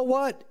 you know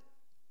what?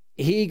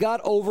 He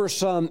got over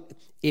some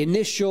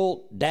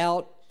initial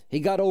doubt. He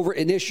got over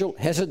initial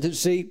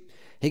hesitancy.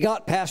 He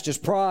got past his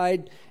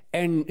pride,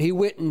 and he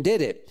went and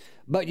did it.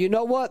 But you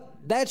know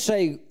what? That's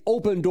a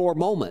open door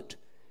moment.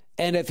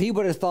 And if he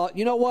would have thought,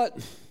 you know what?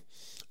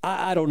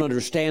 I don't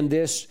understand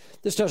this.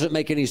 This doesn't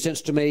make any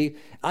sense to me.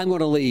 I'm going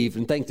to leave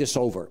and think this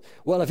over.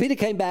 Well, if he'd have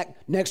came back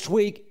next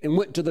week and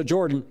went to the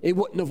Jordan, it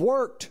wouldn't have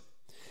worked.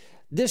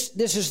 This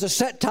is the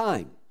set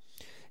time.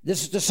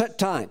 This is the set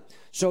time.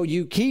 So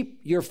you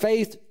keep your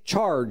faith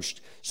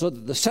charged so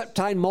that the set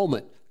time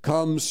moment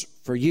comes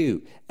for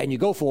you, and you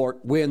go for it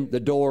when the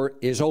door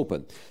is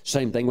open.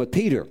 Same thing with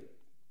Peter.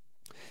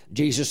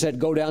 Jesus said,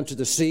 go down to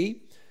the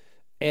sea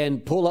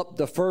and pull up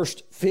the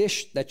first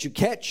fish that you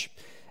catch,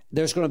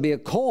 there's going to be a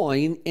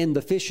coin in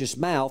the fish's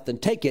mouth,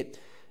 and take it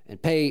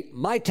and pay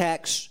my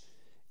tax.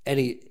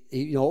 And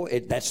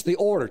that's the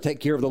order. Take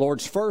care of the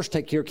Lord's first,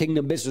 take care of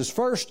kingdom business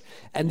first,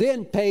 and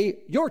then pay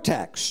your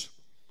tax.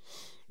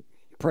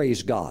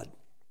 Praise God.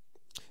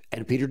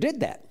 And Peter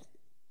did that.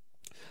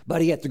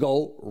 But he had to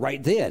go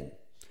right then.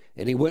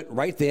 And he went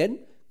right then,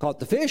 caught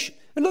the fish,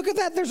 and look at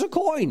that, there's a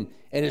coin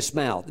in his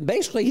mouth. And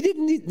basically, he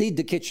didn't need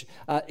to catch,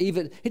 he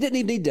didn't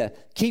even need to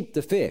keep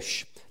the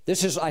fish.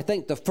 This is, I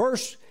think, the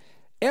first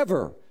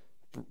ever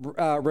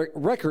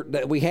record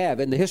that we have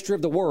in the history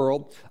of the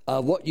world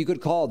of what you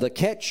could call the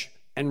catch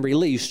and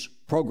release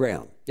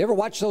program. You ever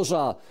watch those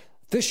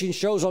fishing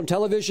shows on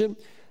television?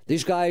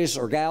 These guys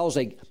or gals,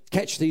 they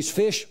catch these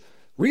fish,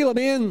 reel them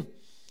in.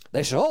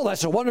 They say, oh,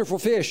 that's a wonderful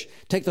fish.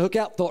 Take the hook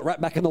out, throw it right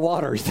back in the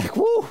water. You think,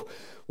 whoo,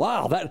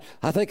 wow,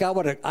 I think I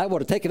would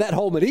have taken that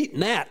home and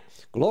eaten that.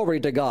 Glory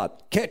to God.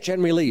 Catch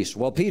and release.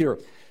 Well, Peter,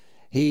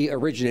 he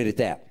originated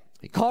that.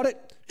 He caught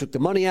it, took the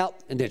money out,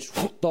 and then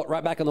throw it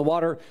right back in the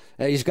water.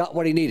 He's got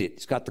what he needed.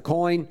 He's got the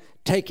coin.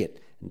 Take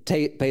it and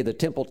pay the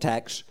temple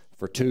tax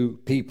for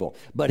 2 people.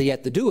 But he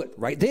had to do it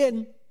right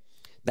then.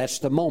 That's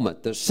the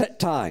moment, the set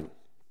time.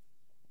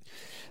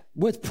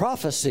 With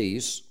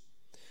prophecies,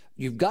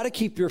 you've got to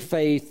keep your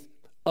faith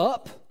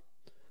up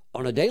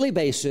on a daily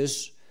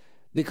basis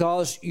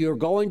because you're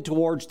going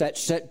towards that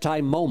set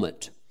time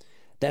moment.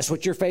 That's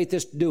what your faith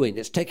is doing.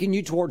 It's taking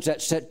you towards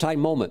that set time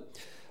moment.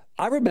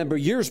 I remember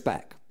years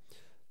back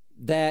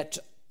that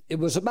it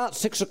was about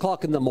 6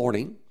 o'clock in the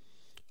morning.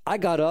 I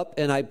got up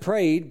and I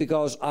prayed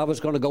because I was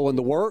going to go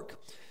into work.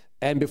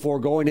 And before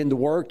going into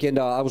work, and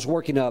I was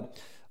working a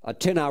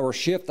 10-hour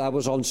shift. I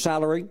was on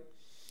salary,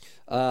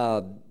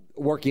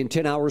 working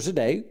 10 hours a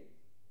day.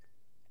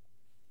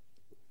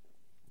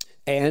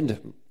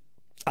 And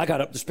I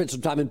got up to spend some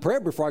time in prayer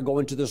before I go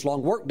into this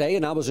long work day,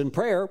 and I was in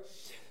prayer,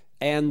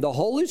 and the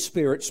Holy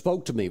Spirit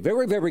spoke to me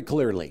very, very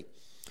clearly.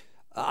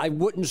 I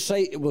wouldn't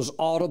say it was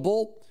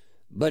audible,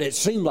 but it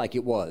seemed like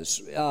it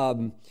was.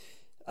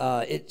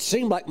 It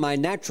seemed like my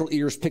natural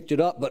ears picked it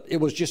up, but it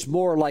was just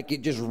more like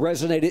it just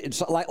resonated.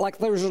 It's like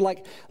there was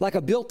like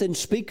a built-in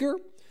speaker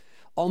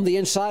on the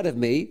inside of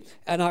me,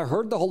 and I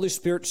heard the Holy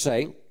Spirit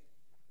say,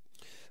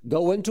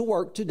 go into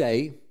work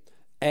today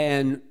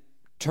and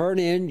turn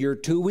in your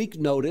 2-week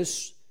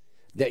notice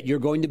that you're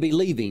going to be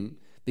leaving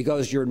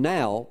because you're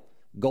now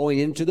going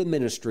into the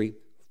ministry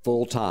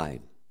full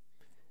time.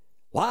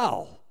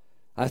 Wow.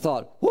 I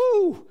thought,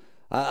 whoo,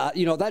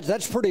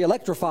 that's pretty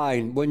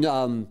electrifying when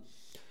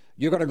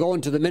you're going to go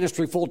into the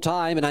ministry full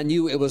time. And I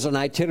knew it was an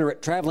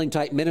itinerant traveling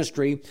type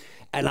ministry.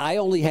 And I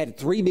only had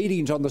 3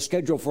 meetings on the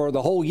schedule for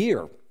the whole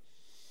year.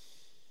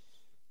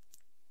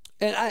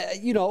 And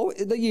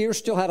the year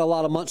still had a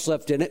lot of months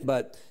left in it,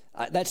 but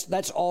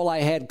that's all I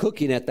had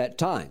cooking at that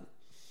time.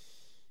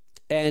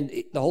 And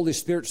the Holy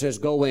Spirit says,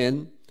 go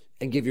in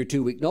and give your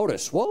 2-week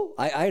notice. Well,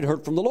 I had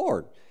heard from the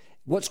Lord.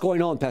 What's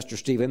going on, Pastor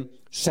Stephen?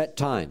 Set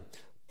time.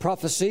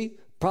 Prophecy,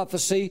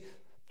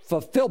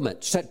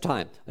 fulfillment, set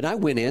time. And I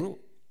went in,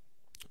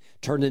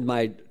 turned in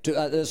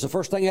that's the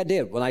first thing I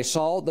did. When I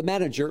saw the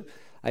manager,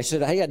 I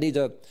said, hey, I need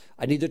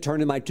to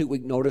turn in my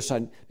 2-week notice.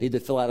 I need to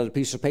fill out a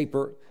piece of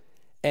paper.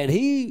 And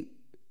he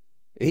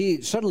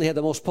suddenly had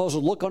the most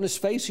puzzled look on his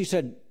face. He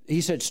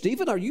said,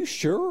 Stephen, are you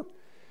sure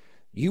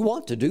you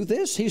want to do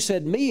this? He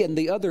said, me and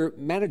the other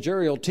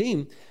managerial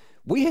team,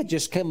 we had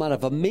just come out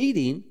of a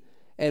meeting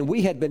and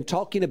we had been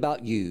talking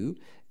about you,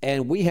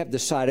 and we have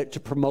decided to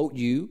promote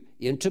you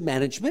into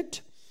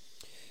management.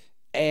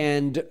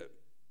 And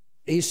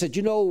he said,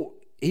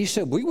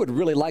 we would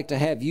really like to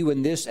have you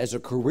in this as a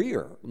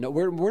career. No,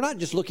 we're not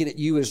just looking at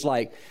you as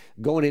like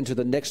going into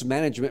the next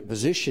management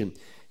position.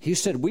 He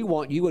said, we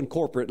want you in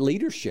corporate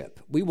leadership.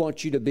 We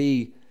want you to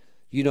be,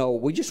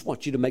 we just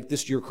want you to make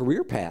this your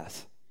career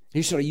path.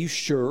 He said, are you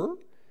sure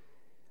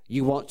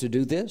you want to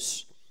do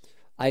this?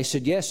 I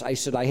said, yes. I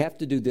said, I have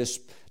to do this.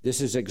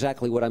 This is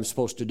exactly what I'm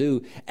supposed to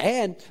do.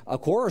 And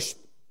of course,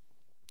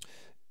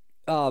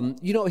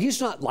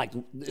 it's not like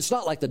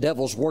the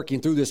devil's working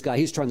through this guy.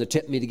 He's trying to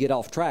tempt me to get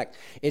off track.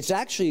 It's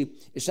actually,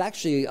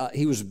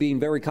 he was being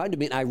very kind to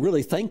me, and I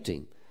really thanked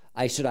him.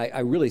 I said, I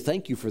really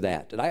thank you for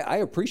that. And I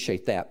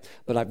appreciate that,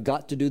 but I've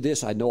got to do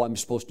this. I know I'm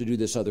supposed to do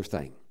this other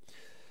thing.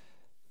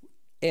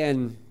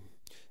 And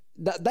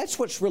that's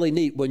what's really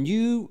neat. When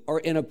you are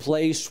in a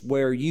place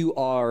where you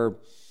are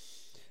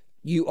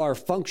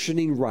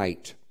functioning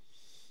right,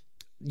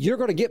 you're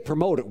going to get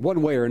promoted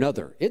one way or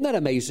another. Isn't that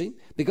amazing?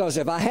 Because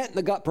if I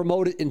hadn't got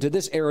promoted into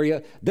this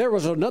area, there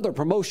was another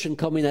promotion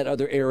coming in that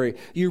other area.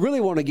 You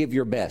really want to give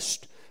your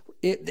best.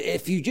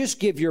 If you just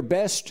give your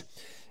best,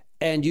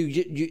 and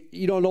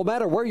no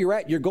matter where you're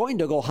at, you're going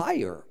to go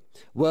higher.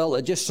 Well,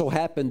 it just so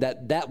happened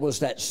that was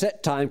that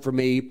set time for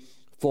me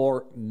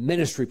for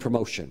ministry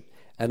promotion,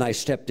 and I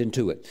stepped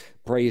into it.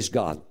 Praise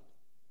God.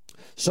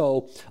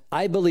 So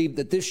I believe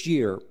that this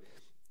year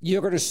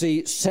you're going to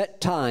see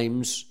set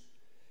times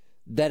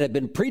that have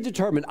been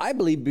predetermined, I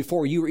believe,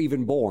 before you were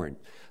even born.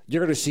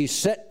 You're going to see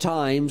set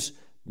times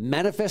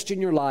manifest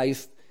in your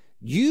life.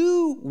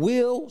 You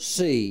will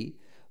see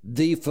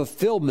the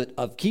fulfillment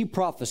of key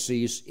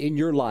prophecies in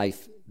your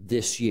life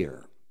this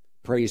year.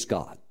 Praise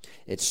God.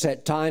 It's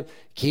set time.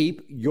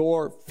 Keep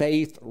your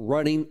faith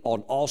running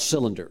on all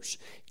cylinders.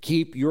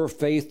 Keep your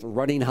faith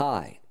running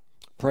high.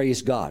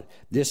 Praise God.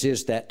 This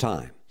is that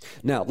time.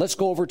 Now, let's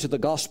go over to the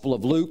Gospel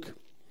of Luke.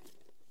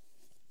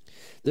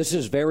 This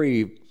is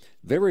very,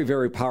 very,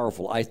 very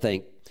powerful, I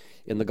think,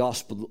 in the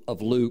Gospel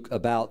of Luke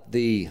about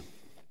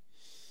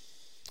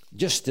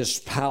just this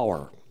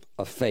power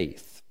of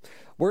faith.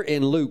 We're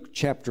in Luke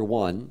chapter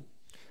 1.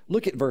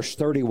 Look at verse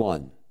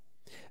 31.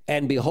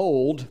 And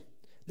behold,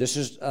 this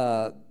is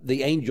the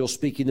angel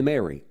speaking to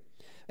Mary.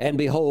 And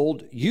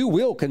behold, you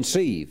will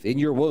conceive in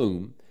your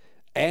womb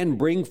and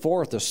bring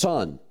forth a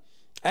son,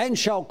 and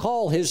shall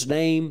call his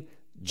name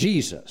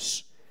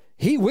Jesus.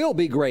 He will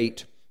be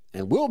great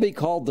and will be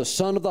called the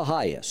Son of the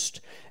Highest.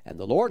 And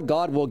the Lord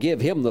God will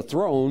give him the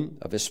throne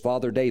of his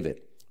father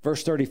David.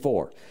 Verse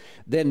 34.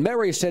 Then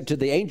Mary said to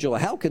the angel,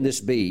 how can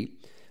this be,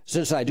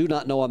 since I do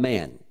not know a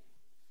man?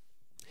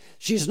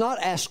 She's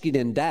not asking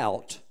in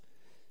doubt.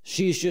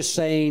 She's just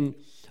saying,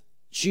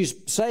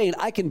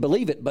 I can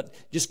believe it, but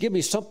just give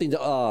me something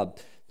to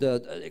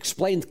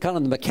explain kind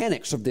of the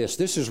mechanics of this.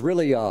 This is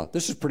really,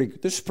 this is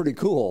pretty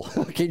cool.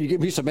 Can you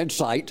give me some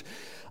insight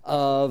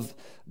of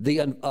the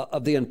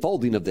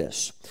unfolding of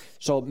this?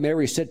 So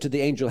Mary said to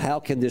the angel, how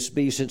can this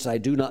be, since I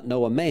do not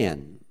know a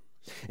man?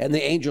 And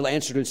the angel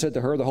answered and said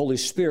to her, the Holy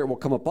Spirit will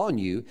come upon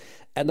you,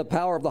 and the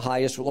power of the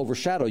highest will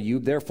overshadow you.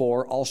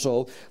 Therefore,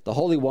 also the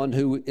Holy One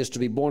who is to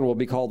be born will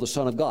be called the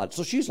Son of God.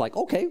 So she's like,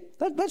 okay,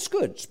 that's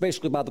good. It's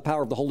basically by the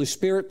power of the Holy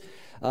Spirit.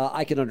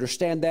 I can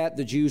understand that.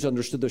 The Jews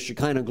understood the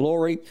Shekinah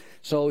glory.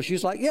 So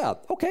she's like, yeah,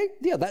 okay,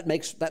 yeah, that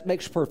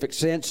makes perfect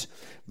sense.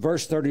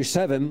 Verse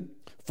 37,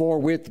 for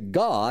with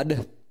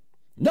God,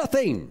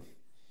 nothing.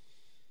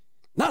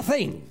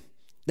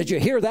 Did you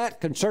hear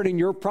that concerning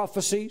your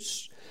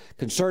prophecies?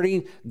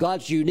 Concerning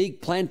God's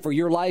unique plan for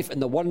your life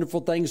and the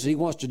wonderful things that he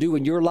wants to do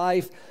in your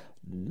life?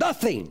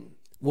 Nothing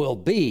will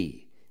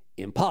be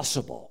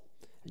impossible.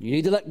 You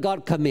need to let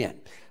God come in.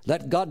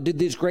 Let God do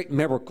these great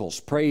miracles.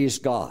 Praise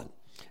God.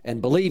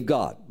 And believe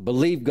God.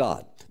 Believe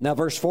God. Now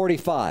verse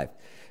 45.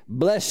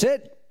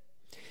 Blessed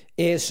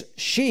is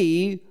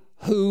she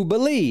who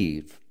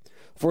believed,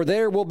 for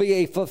there will be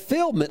a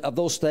fulfillment of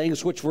those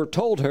things which were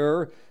told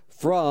her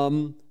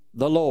from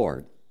the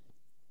Lord.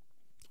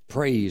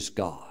 Praise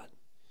God.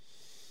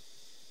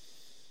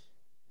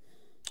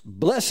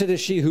 Blessed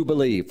is she who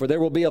believed, for there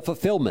will be a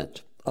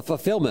fulfillment,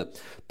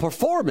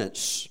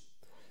 performance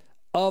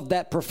of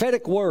that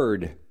prophetic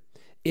word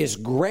is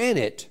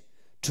granted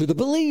to the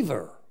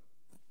believer.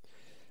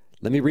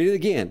 Let me read it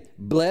again.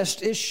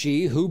 Blessed is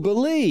she who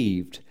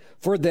believed,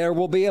 for there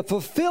will be a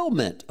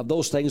fulfillment of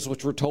those things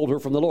which were told her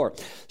from the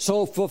Lord.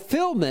 So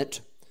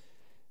fulfillment,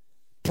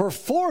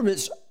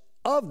 performance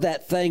of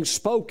that thing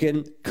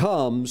spoken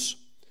comes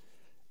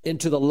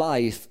into the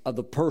life of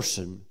the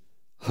person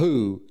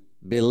who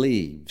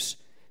believes.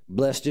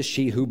 Blessed is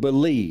she who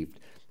believed.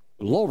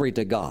 Glory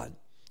to God.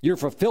 Your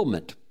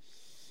fulfillment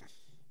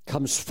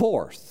comes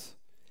forth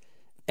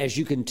as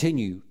you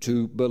continue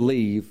to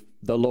believe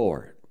the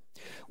Lord.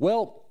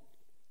 Well,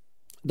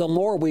 the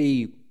more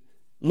we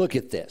look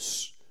at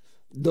this,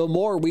 the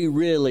more we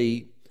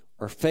really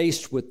are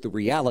faced with the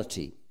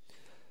reality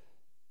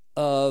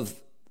of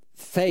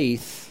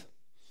faith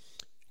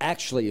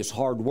actually is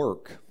hard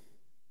work.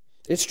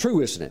 It's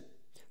true, isn't it?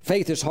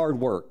 Faith is hard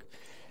work.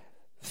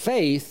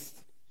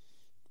 Faith,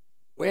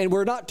 and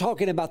we're not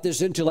talking about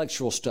this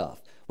intellectual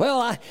stuff.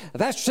 Well,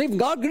 Pastor Stephen,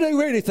 God can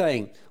do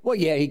anything. Well,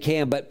 yeah, he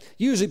can, but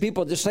usually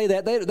people just say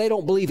that. They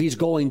don't believe he's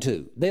going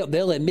to.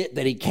 They'll admit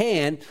that he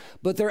can,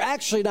 but they're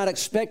actually not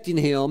expecting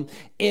him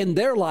in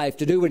their life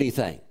to do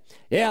anything.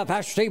 Yeah,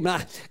 Pastor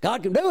Stephen,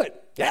 God can do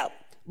it. Yeah,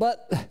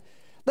 but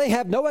they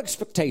have no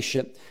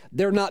expectation.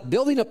 They're not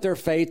building up their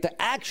faith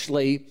to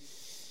actually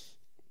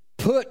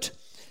put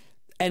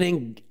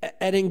an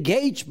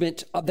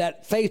engagement of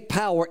that faith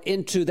power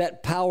into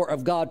that power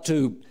of God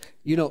to,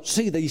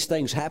 see these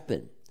things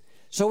happen.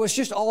 So it's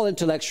just all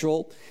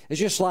intellectual. It's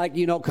just like,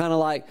 kind of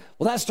like,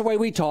 well, that's the way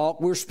we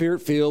talk. We're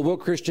spirit-filled. We're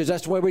Christians.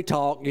 That's the way we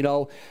talk.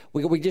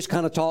 We just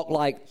kind of talk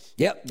like,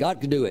 yep,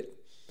 God can do it.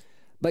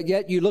 But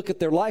yet you look at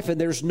their life and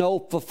there's no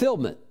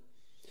fulfillment.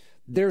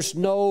 There's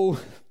no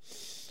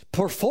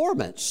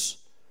performance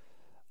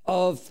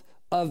of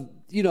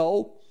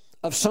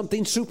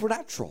something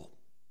supernatural,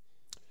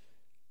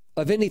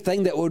 of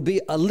anything that would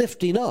be a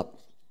lifting up.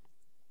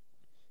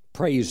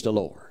 Praise the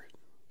Lord.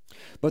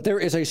 But there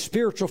is a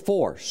spiritual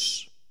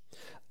force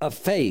of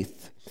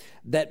faith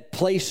that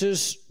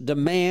places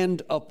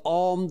demand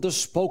upon the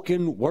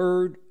spoken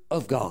word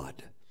of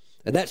God.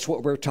 And that's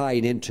what we're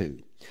tying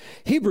into.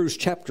 Hebrews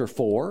chapter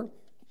 4.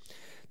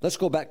 Let's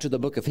go back to the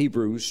book of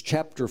Hebrews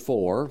chapter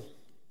 4.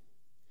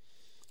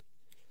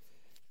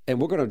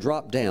 And we're going to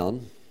drop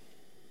down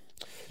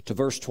to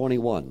verse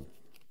 21.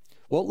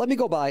 Well, let me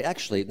go by.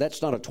 Actually,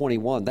 that's not a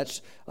 21.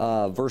 That's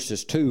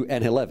verses 2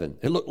 and 11.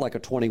 It looked like a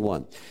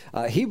 21.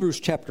 Hebrews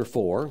chapter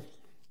 4,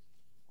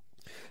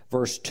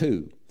 verse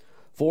 2.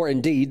 For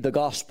indeed the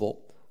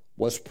gospel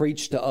was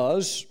preached to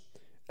us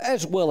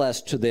as well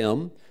as to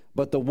them,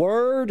 but the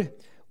word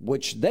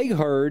which they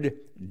heard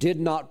did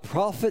not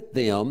profit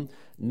them,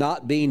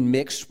 not being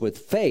mixed with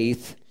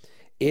faith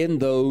in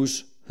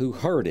those who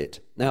heard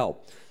it. Now,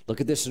 look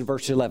at this in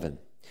verse 11.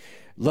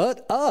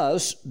 Let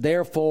us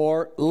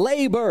therefore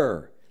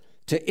labor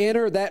to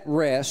enter that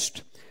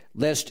rest,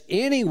 lest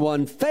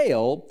anyone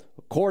fail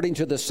according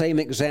to the same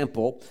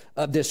example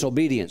of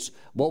disobedience.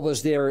 What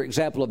was their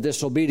example of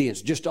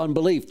disobedience? Just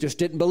unbelief, just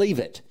didn't believe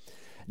it.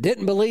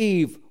 Didn't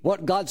believe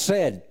what God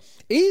said,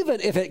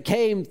 even if it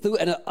came through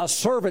a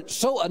servant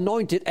so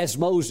anointed as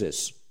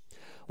Moses.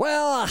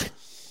 Well,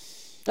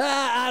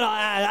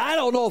 I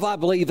don't know if I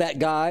believe that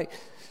guy.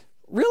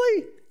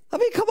 Really? I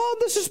mean, come on,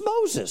 this is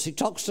Moses. He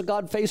talks to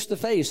God face to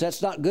face.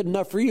 That's not good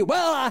enough for you.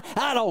 Well,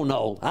 I don't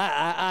know.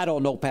 I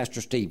don't know,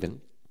 Pastor Stephen.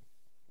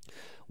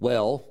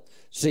 Well,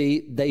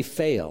 see, they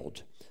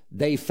failed.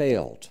 They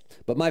failed.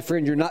 But my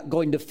friend, you're not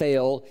going to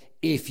fail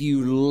if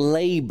you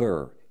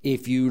labor.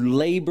 If you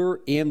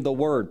labor in the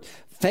Word.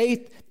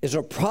 Faith is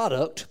a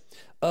product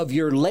of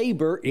your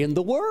labor in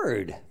the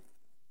Word.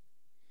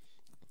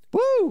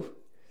 Woo!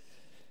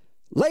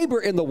 Labor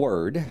in the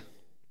Word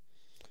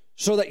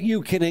so that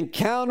you can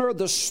encounter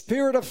the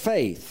spirit of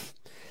faith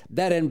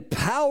that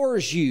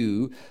empowers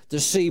you to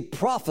see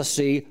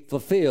prophecy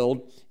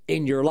fulfilled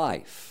in your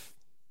life.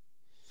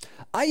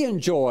 I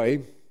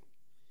enjoy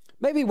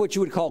maybe what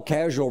you would call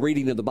casual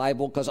reading of the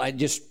Bible because I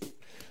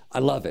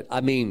love it.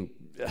 I mean,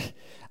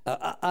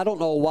 I don't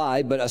know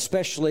why, but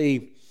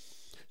especially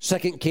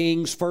 2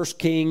 Kings, 1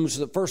 Kings,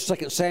 the 1st,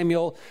 2nd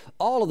Samuel,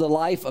 all of the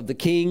life of the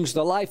kings,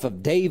 the life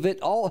of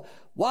David,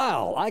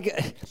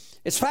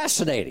 it's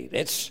fascinating.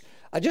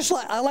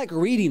 I like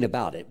reading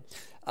about it.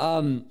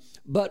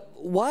 But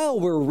while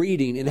we're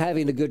reading and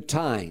having a good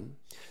time,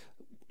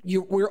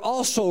 we're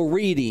also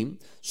reading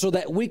so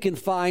that we can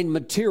find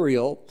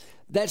material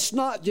that's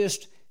not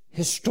just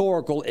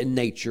historical in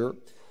nature,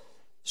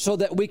 so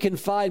that we can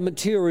find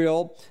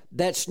material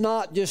that's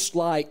not just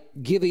like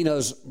giving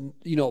us,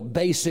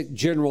 basic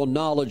general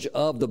knowledge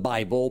of the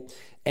Bible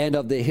and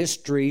of the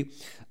history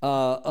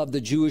of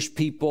the Jewish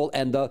people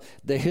and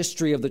the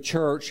history of the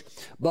church,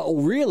 but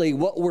really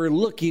what we're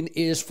looking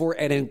is for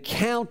an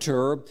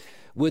encounter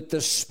with the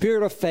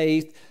spirit of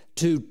faith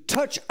to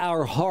touch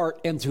our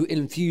heart and to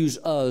infuse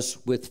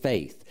us with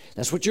faith.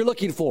 That's what you're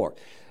looking for.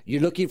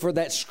 You're looking for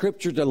that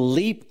scripture to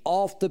leap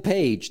off the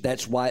page.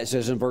 That's why it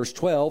says in verse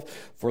 12,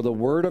 for the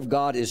word of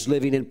God is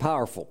living and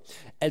powerful.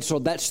 And so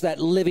that's that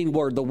living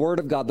word, the word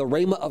of God, the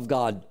rhema of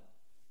God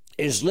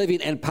is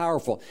living and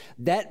powerful.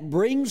 That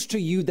brings to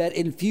you that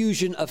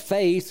infusion of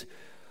faith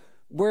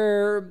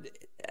where,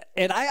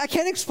 and I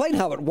can't explain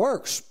how it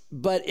works,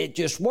 but it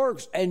just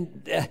works.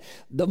 And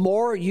the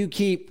more you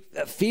keep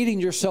feeding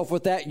yourself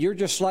with that, you're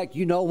just like,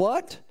 you know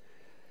what?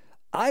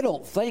 I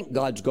don't think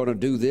God's going to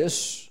do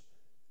this.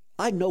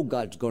 I know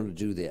God's going to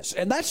do this.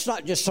 And that's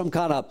not just some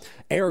kind of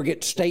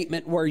arrogant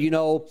statement where,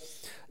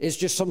 it's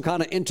just some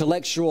kind of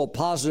intellectual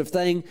positive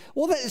thing.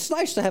 Well, it's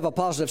nice to have a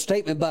positive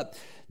statement, but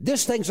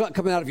this thing's not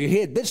coming out of your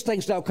head. This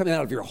thing's now coming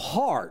out of your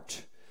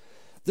heart.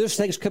 This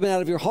thing's coming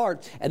out of your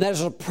heart, and that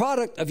is a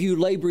product of you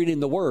laboring in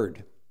the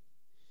Word.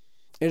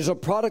 It is a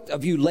product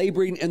of you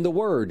laboring in the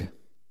Word.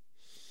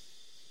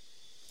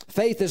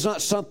 Faith is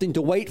not something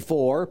to wait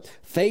for.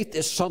 Faith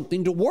is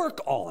something to work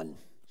on.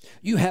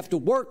 You have to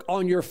work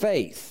on your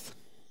faith.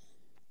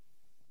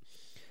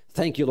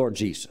 Thank you, Lord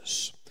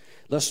Jesus.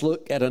 Let's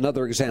look at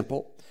another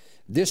example.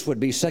 This would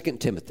be 2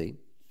 Timothy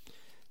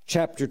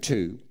chapter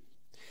 2,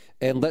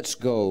 and let's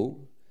go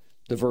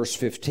to verse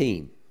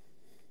 15.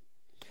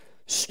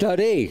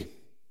 Study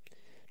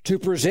to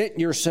present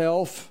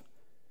yourself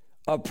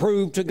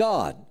approved to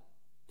God.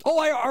 Oh,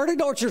 I already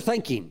know what you're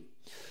thinking.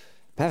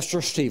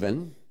 Pastor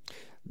Stephen,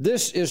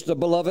 this is the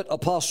beloved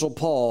Apostle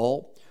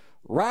Paul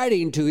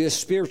writing to his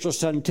spiritual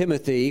son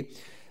Timothy,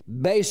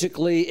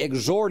 basically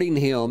exhorting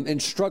him,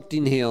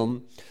 instructing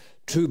him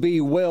to be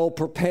well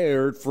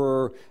prepared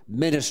for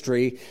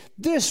ministry.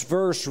 This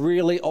verse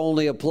really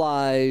only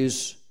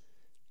applies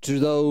to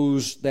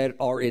those that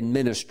are in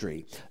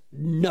ministry.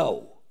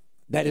 No,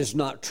 that is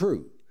not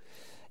true.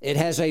 It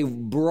has a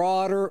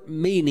broader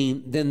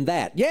meaning than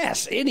that.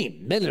 Yes, any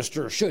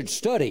minister should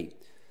study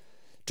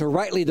to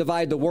rightly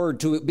divide the word,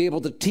 to be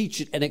able to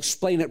teach it and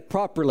explain it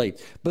properly.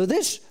 But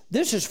this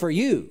is for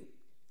you.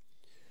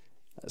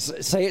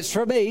 Say it's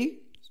for me.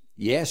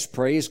 Yes,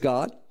 praise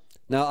God.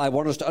 Now, I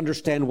want us to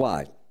understand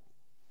why.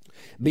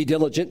 Be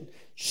diligent.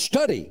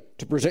 Study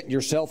to present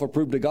yourself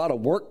approved to God, a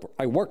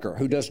worker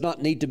who does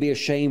not need to be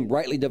ashamed,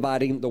 rightly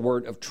dividing the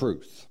word of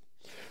truth.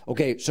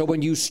 Okay, so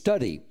when you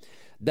study,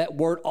 that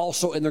word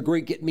also in the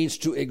Greek, it means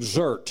to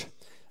exert.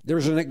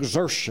 There's an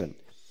exertion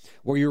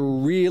where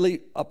you're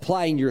really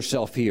applying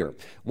yourself here.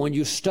 When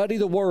you study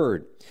the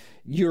word,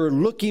 you're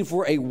looking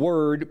for a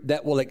word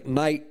that will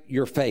ignite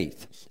your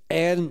faith.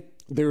 And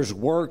there's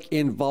work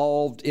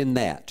involved in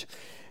that.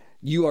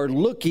 You are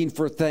looking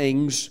for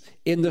things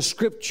in the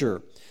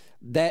scripture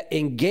that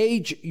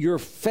engage your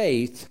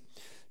faith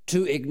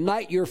to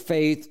ignite your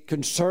faith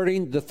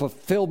concerning the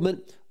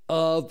fulfillment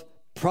of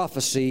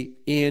prophecy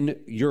in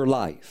your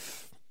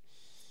life.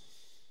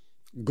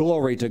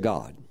 Glory to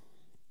God.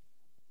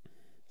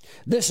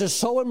 This is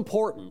so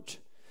important.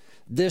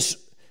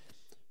 This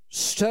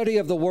study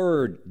of the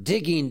Word,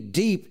 digging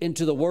deep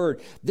into the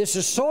Word. This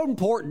is so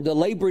important to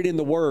laboring in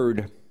the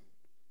Word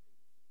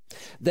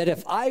that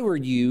if I were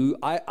you,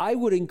 I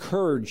would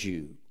encourage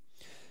you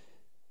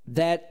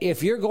that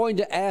if you're going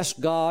to ask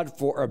God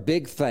for a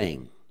big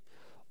thing,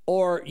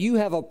 or you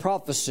have a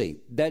prophecy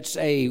that's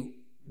a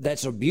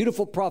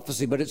beautiful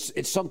prophecy, but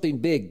it's something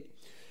big,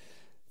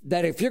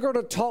 that if you're going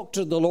to talk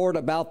to the Lord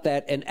about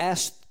that and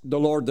ask the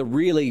Lord to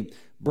really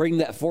bring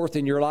that forth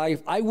in your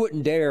life, I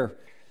wouldn't dare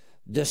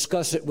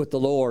discuss it with the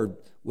Lord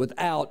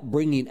without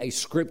bringing a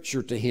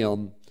scripture to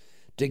Him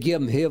to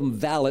give Him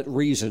valid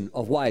reason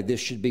of why this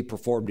should be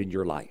performed in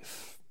your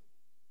life.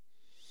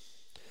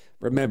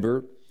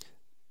 Remember,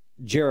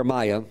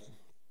 Jeremiah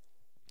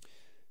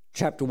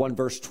chapter 1,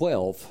 verse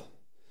 12,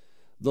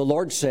 the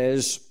Lord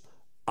says,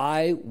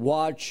 I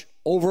watch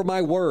over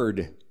my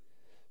word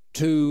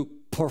to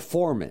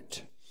perform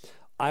it.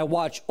 I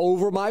watch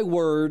over my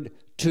word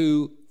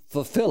to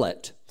fulfill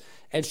it.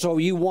 And so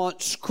you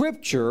want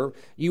scripture,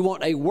 you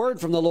want a word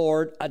from the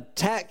Lord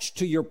attached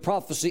to your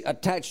prophecy,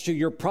 attached to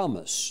your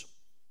promise.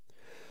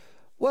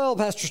 Well,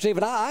 Pastor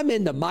Stephen, I'm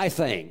into my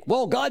thing.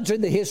 Well, God's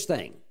into His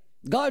thing.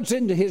 God's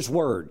into His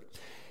word.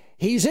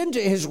 He's into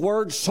His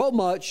word so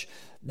much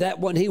that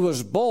when He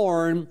was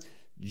born,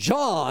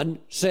 John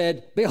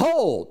said,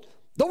 behold,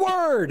 the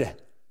Word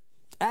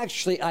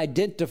actually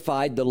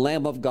identified the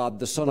Lamb of God,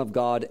 the Son of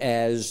God,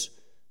 as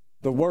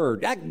the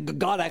Word.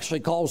 God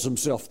actually calls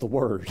Himself the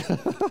Word.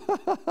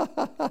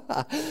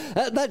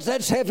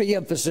 That's heavy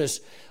emphasis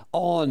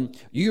on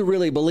you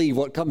really believe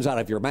what comes out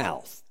of your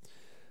mouth.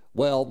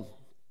 Well,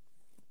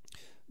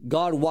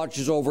 God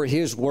watches over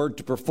His word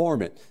to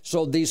perform it.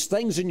 So these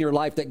things in your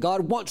life that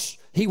God wants,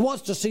 He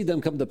wants to see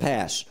them come to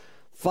pass.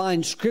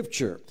 Find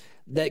scripture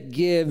that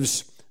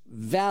gives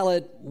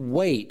valid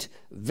weight,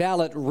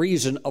 valid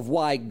reason of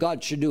why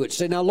God should do it.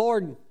 Say, now,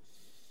 Lord,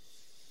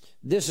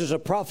 this is a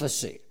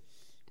prophecy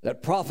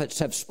that prophets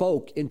have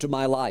spoke into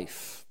my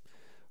life.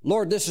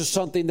 Lord, this is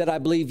something that I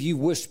believe You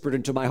whispered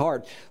into my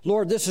heart.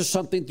 Lord, this is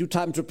something through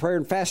times of prayer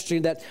and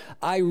fasting that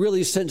I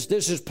really sense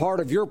this is part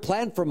of Your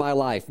plan for my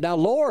life. Now,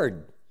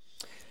 Lord,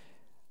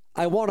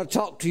 I want to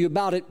talk to You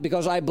about it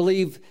because I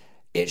believe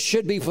it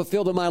should be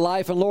fulfilled in my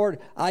life. And Lord,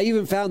 I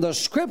even found the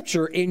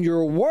scripture in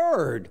Your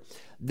word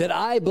that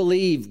I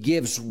believe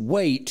gives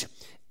weight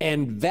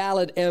and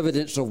valid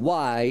evidence of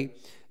why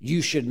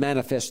You should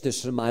manifest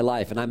this in my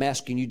life. And I'm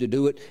asking You to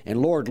do it.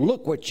 And Lord,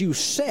 look what You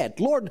said.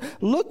 Lord,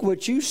 look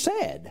what You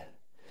said.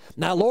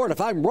 Now, Lord,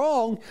 if I'm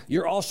wrong,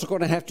 You're also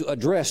going to have to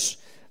address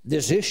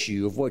this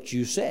issue of what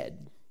You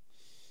said.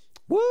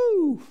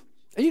 Woo!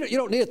 You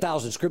don't need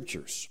 1,000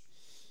 scriptures.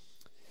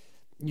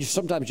 You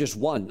sometimes just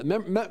one.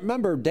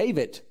 Remember,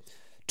 David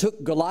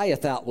took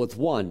Goliath out with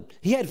one.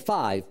 He had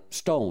 5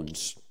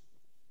 stones.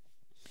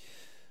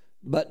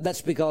 But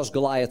that's because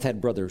Goliath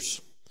had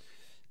brothers.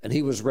 And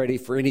he was ready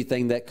for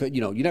anything that could,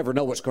 you never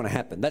know what's going to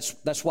happen.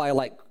 That's why I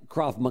like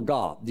Krav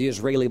Maga, the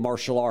Israeli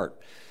martial art.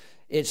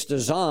 It's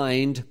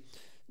designed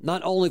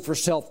not only for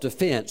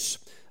self-defense,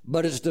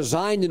 but it's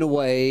designed in a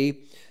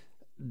way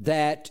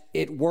that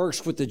it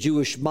works with the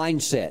Jewish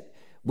mindset,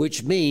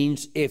 which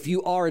means if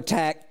you are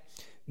attacked,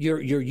 you're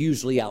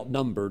usually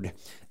outnumbered.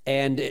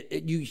 And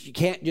you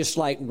can't just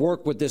like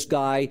work with this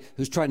guy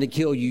who's trying to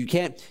kill you. You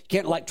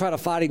can't like try to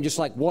fight him just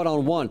like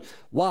one-on-one.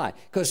 Why?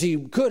 Because he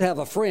could have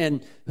a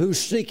friend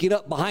who's sneaking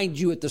up behind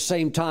you at the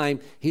same time.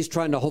 He's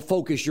trying to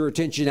focus your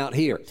attention out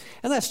here.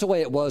 And that's the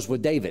way it was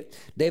with David.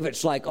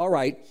 David's like, all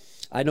right,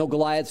 I know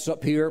Goliath's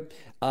up here,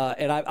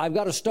 and I've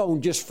got a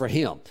stone just for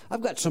him.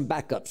 I've got some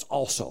backups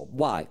also.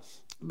 Why?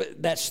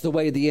 But that's the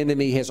way the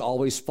enemy has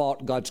always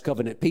fought God's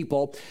covenant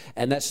people,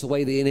 and that's the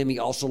way the enemy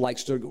also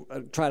likes to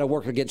try to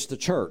work against the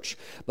church.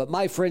 But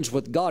my friends,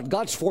 with God,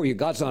 God's for you.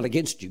 God's not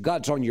against you.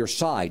 God's on your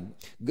side.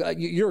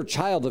 You're a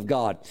child of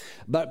God.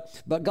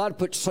 But God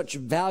put such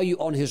value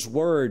on His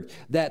word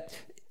that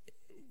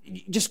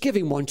just give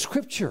Him one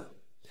scripture.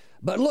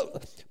 But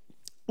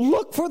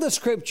look for the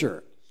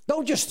scripture.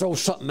 Don't just throw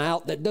something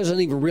out that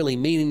doesn't even really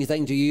mean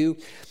anything to you.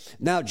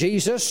 Now,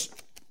 Jesus,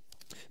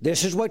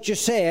 this is what You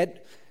said.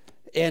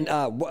 And,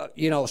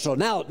 so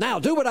now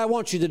do what I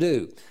want you to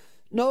do.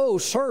 No,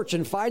 search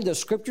and find the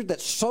scripture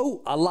that's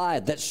so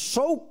alive, that's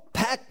so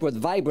packed with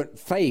vibrant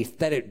faith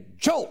that it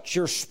jolts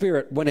your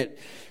spirit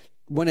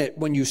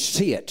when you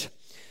see it.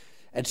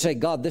 And say,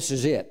 God, this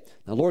is it.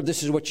 Now, Lord,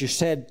 this is what You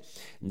said.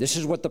 And this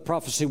is what the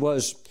prophecy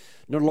was.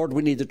 No, Lord,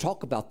 we need to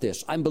talk about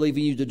this. I'm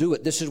believing You to do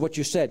it. This is what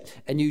You said.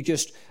 And you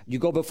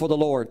go before the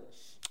Lord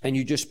and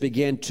you just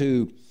begin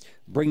to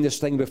bring this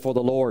thing before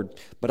the Lord.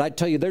 But I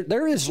tell you,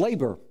 there is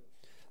labor.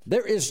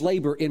 There is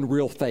labor in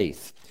real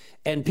faith.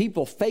 And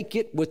people fake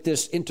it with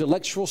this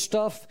intellectual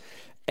stuff.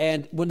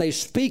 And when they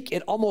speak,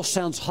 it almost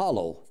sounds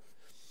hollow.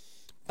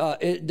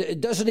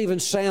 It doesn't even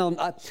sound.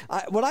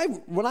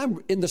 When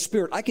I'm in the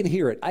Spirit, I can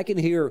hear it. I can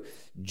hear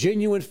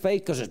genuine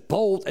faith because it's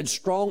bold and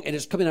strong, and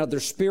it's coming out of their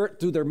spirit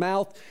through their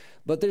mouth.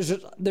 But there's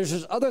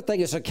this other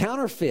thing. It's a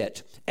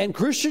counterfeit, and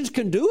Christians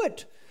can do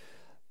it.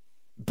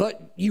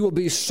 But you will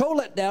be so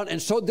let down and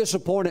so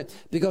disappointed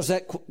because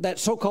that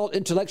so-called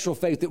intellectual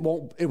faith, it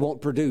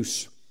won't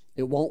produce.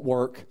 It won't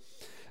work.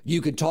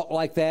 You can talk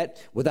like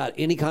that without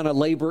any kind of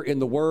labor in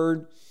the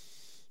Word,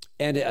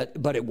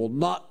 but it will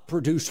not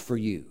produce for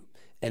you.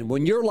 And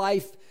when your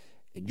life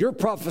and your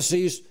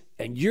prophecies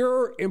and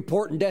your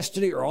important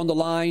destiny are on the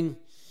line,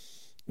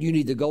 you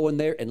need to go in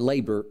there and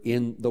labor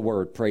in the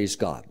Word. Praise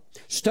God.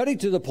 Study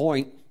to the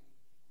point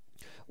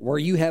where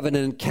you have an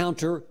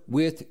encounter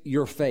with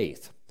your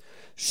faith.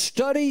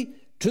 Study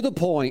to the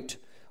point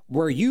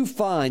where you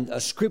find a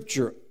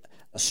scripture,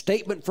 a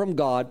statement from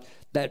God,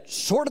 that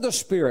sort of the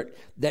Spirit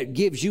that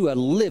gives you a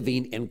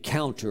living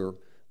encounter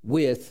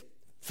with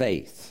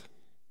faith.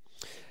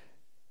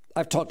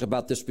 I've talked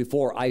about this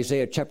before.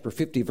 Isaiah chapter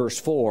 50, verse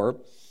 4.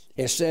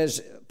 It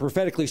says,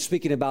 prophetically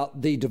speaking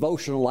about the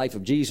devotional life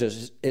of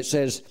Jesus, it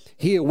says,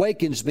 He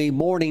awakens me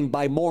morning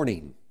by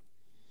morning.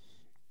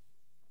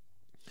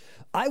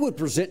 I would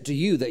present to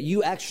you that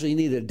you actually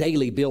need a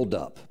daily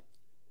buildup.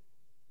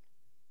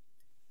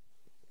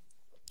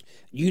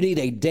 You need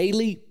a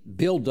daily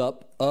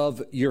buildup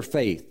of your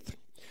faith.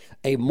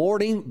 A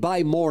morning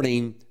by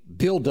morning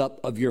buildup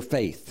of your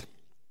faith.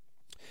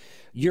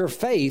 Your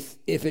faith,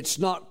 if it's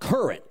not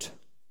current,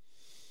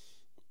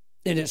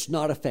 then it's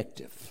not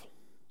effective.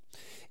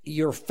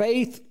 Your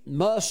faith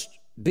must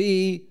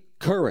be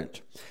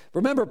current.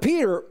 Remember,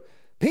 Peter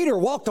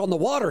walked on the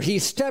water. He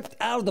stepped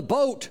out of the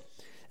boat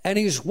and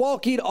he's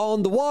walking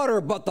on the water,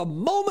 but the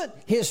moment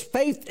his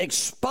faith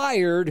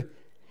expired,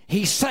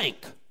 he sank.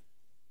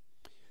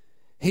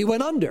 He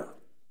went under.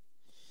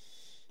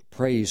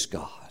 Praise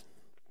God.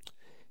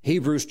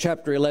 Hebrews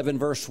chapter 11,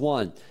 verse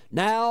 1.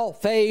 Now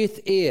faith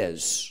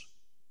is.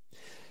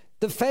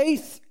 The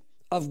faith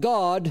of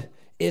God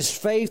is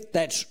faith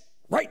that's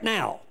right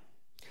now.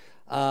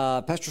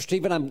 Pastor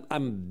Stephen,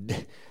 I'm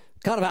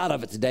kind of out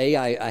of it today.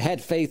 I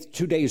had faith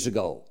 2 days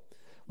ago.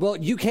 Well,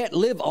 you can't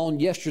live on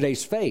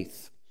yesterday's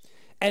faith.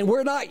 And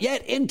we're not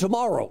yet in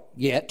tomorrow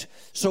yet.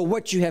 So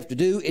what you have to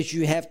do is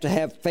you have to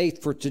have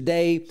faith for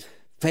today.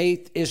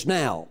 Faith is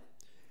now.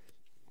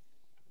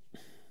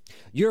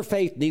 Your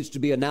faith needs to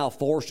be a now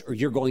force or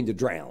you're going to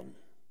drown.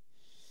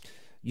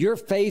 Your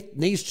faith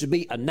needs to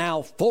be a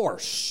now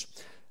force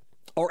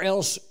or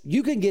else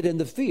you can get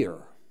into fear.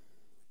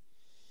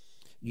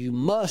 You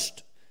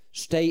must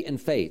stay in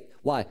faith.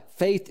 Why?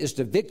 Faith is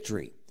the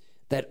victory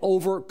that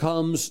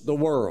overcomes the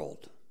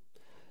world.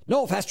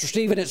 No, Pastor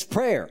Stephen, it's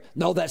prayer.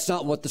 No, that's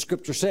not what the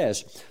scripture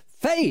says.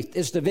 Faith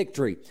is the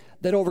victory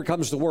that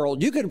overcomes the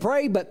world. You can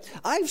pray, but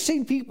I've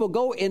seen people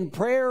go in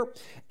prayer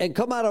and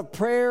come out of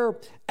prayer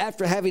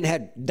after having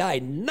had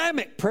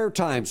dynamic prayer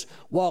times,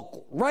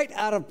 walk right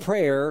out of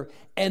prayer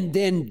and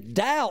then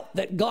doubt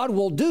that God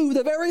will do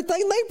the very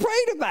thing they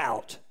prayed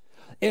about.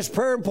 Is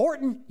prayer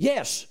important?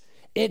 Yes,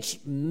 it's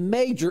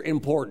major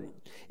important.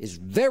 It's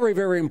very,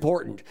 very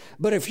important.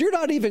 But if you're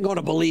not even going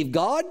to believe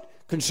God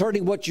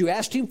concerning what you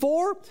asked Him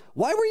for,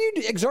 why were you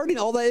exerting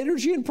all that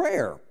energy in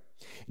prayer?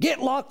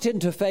 Get locked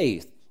into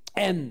faith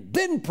and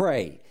then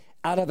pray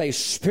out of a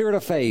spirit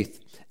of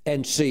faith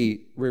and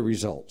see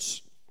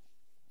results.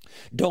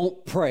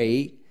 Don't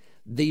pray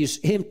these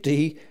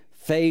empty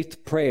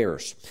faith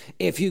prayers.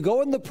 If you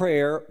go in the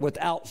prayer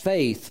without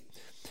faith,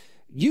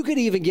 you can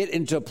even get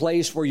into a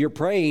place where you're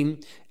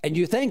praying and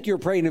you think you're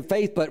praying in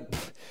faith,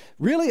 but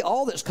really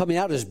all that's coming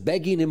out is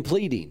begging and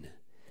pleading.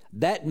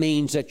 That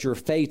means that your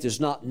faith is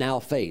not now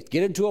faith.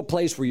 Get into a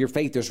place where your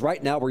faith is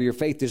right now, where your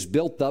faith is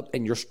built up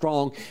and you're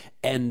strong,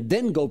 and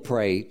then go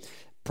pray.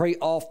 Pray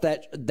off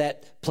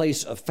that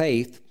place of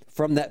faith,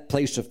 from that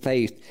place of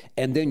faith,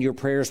 and then your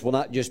prayers will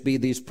not just be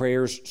these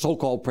prayers,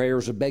 so-called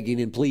prayers of begging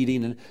and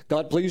pleading, and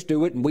God, please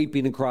do it, and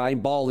weeping and crying,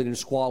 bawling and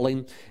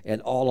squalling,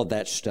 and all of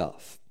that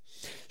stuff.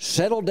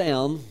 Settle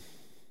down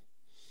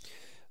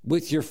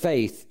with your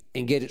faith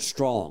and get it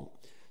strong.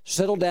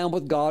 Settle down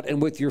with God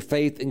and with your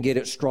faith and get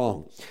it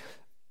strong.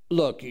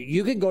 Look,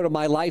 you can go to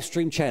my live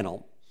stream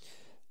channel.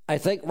 I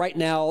think right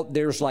now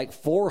there's like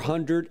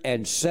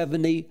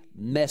 470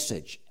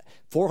 messages.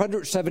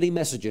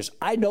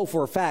 I know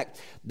for a fact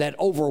that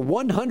over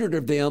 100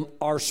 of them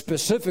are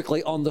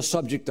specifically on the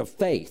subject of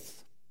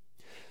faith.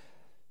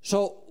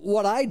 So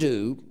what I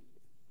do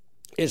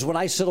is when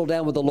I settle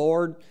down with the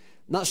Lord,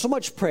 not so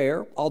much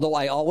prayer, although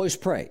I always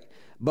pray,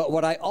 but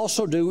what I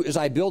also do is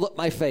I build up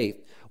my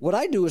faith. What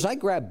I do is I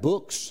grab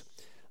books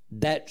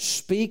that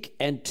speak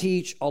and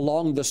teach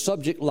along the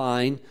subject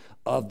line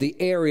of the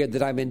area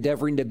that I'm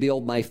endeavoring to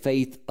build my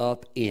faith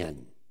up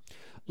in.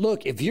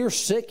 Look, if you're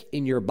sick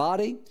in your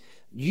body,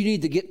 you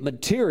need to get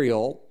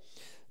material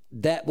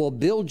that will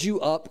build you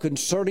up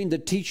concerning the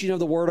teaching of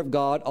the Word of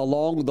God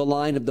along the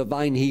line of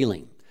divine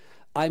healing.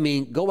 I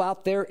mean, go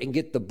out there and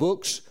get the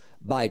books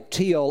by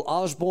T.L.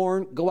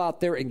 Osborne. Go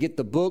out there and get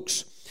the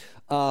books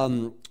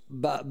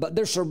but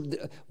there's some,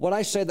 when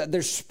I say that,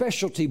 there's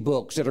specialty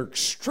books that are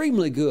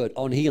extremely good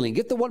on healing.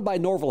 Get the one by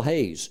Norval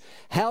Hayes,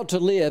 How to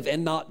Live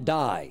and Not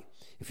Die.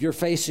 If you're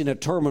facing a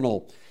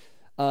terminal,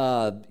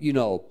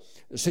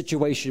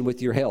 situation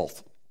with your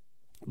health,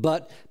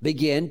 but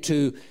begin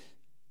to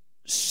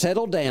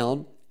settle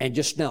down and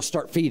just now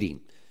start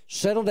feeding.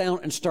 Settle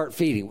down and start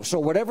feeding. So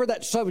whatever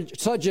that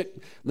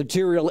subject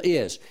material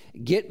is,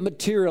 get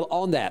material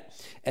on that.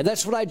 And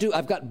that's what I do.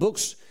 I've got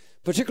books,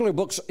 particular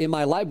books in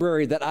my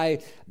library that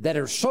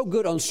are so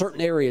good on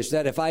certain areas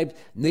that if I'm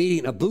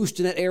needing a boost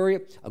in that area,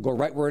 I'll go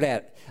right where it's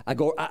at.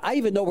 I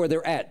even know where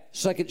they're at.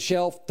 Second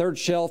shelf, third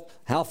shelf,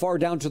 how far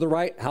down to the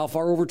right, how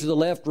far over to the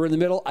left or in the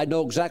middle. I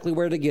know exactly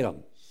where to get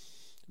them.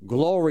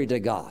 Glory to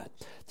God.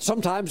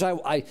 Sometimes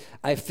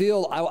I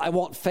feel I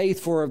want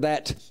faith for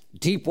that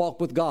deep walk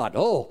with God.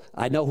 Oh,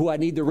 I know who I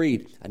need to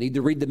read. I need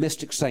to read the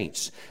mystic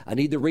saints. I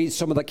need to read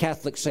some of the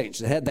Catholic saints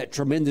that had that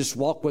tremendous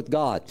walk with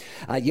God.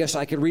 Yes,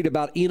 I can read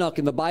about Enoch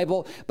in the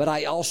Bible, but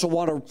I also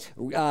want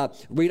to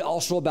read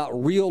also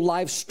about real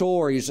life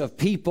stories of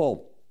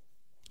people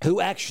who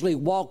actually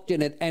walked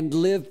in it and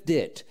lived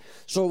it.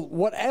 So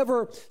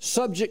whatever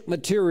subject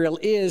material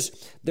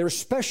is, they're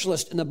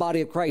specialists in the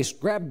body of Christ.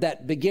 Grab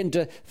that, begin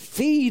to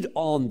feed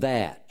on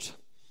that.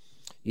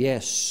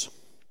 Yes.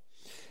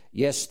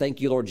 Yes, thank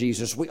you, Lord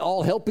Jesus. We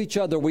all help each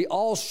other. We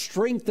all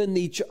strengthen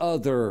each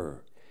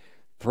other.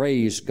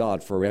 Praise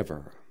God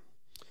forever.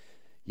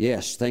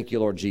 Yes, thank you,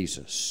 Lord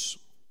Jesus.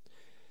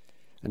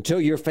 Until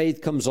your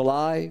faith comes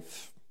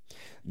alive,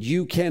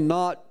 you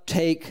cannot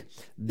take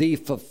the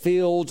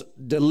fulfilled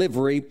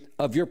delivery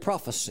of your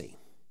prophecy.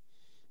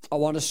 I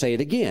want to say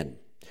it again.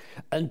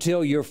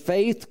 Until your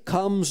faith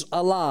comes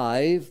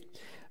alive,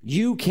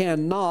 you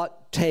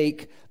cannot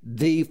take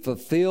the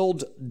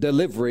fulfilled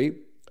delivery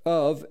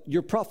of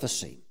your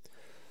prophecy.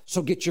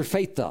 So get your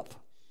faith up.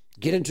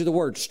 Get into the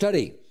Word.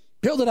 Study.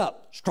 Build it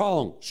up.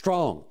 Strong,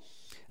 strong.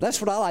 That's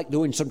what I like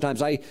doing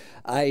sometimes.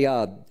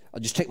 I'll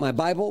just take my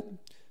Bible,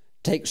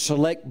 take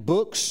select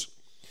books,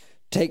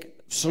 take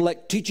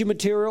select teaching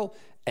material,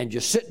 and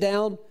just sit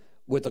down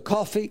with a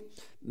coffee,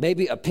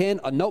 maybe a pen,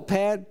 a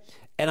notepad,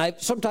 and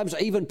sometimes I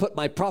even put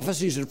my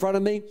prophecies in front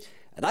of me,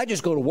 and I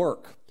just go to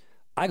work.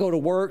 I go to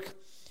work,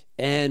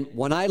 and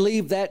when I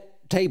leave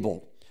that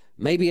table,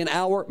 maybe an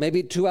hour,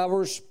 maybe 2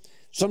 hours,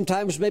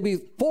 sometimes maybe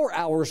 4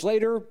 hours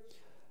later,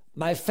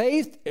 my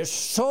faith is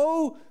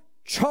so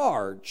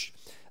charged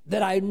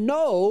that I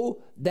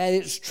know that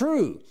it's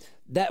true,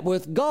 that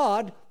with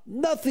God,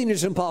 nothing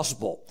is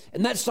impossible.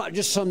 And that's not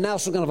just some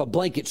kind of a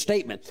blanket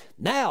statement.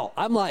 Now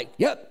I'm like,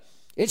 yep,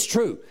 it's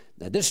true.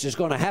 Now this is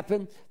going to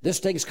happen. This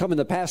thing's coming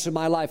to pass in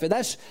my life. And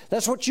that's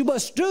what you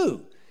must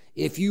do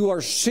if you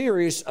are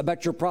serious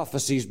about your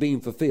prophecies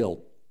being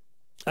fulfilled.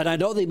 And I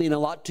know they mean a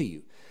lot to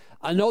you.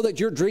 I know that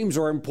your dreams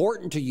are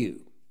important to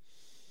you.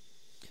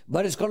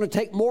 But it's going to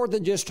take more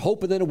than just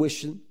hoping and a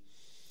wishing.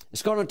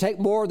 It's going to take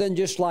more than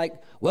just like,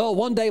 well,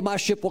 one day my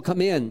ship will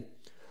come in.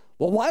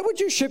 Well, why would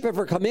your ship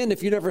ever come in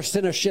if you never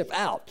sent a ship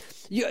out?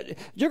 You're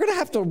going to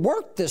have to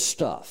work this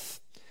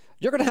stuff.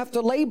 You're going to have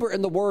to labor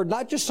in the Word,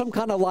 not just some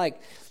kind of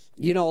like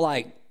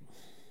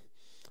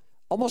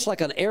almost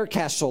like an air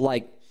castle,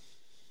 like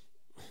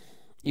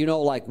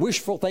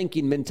wishful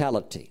thinking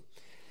mentality.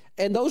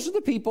 And those are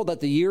the people that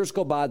the years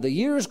go by,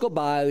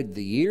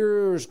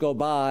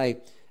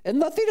 and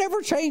nothing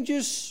ever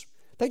changes.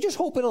 They just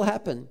hope it'll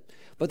happen.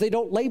 But they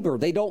don't labor.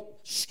 They don't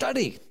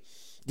study.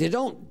 They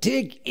don't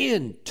dig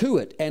into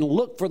it and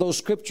look for those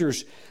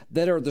scriptures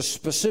that are the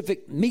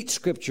specific meat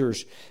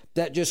scriptures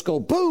that just go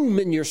boom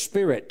in your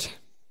spirit,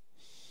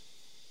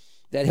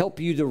 that help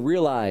you to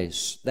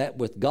realize that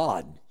with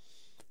God,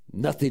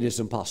 nothing is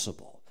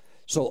impossible.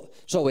 So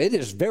it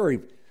is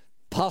very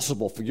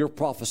possible for your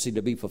prophecy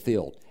to be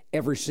fulfilled,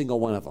 every single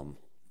one of them.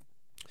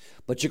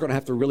 But you're going to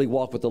have to really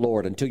walk with the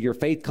Lord until your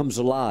faith comes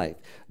alive.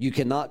 You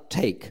cannot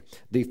take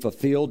the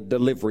fulfilled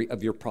delivery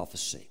of your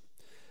prophecy.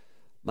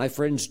 My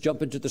friends,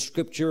 jump into the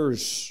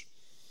scriptures.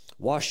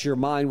 Wash your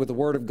mind with the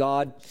Word of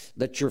God.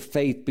 Let your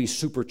faith be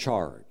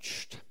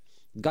supercharged.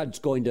 God's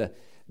going to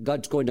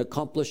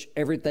accomplish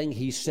everything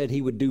He said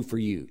He would do for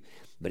you.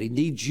 But He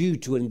needs you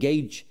to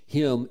engage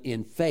Him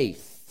in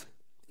faith.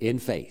 In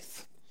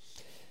faith.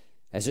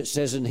 As it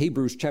says in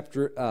Hebrews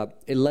chapter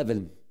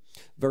 11,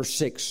 verse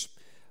 6,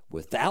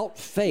 without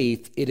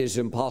faith, it is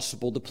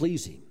impossible to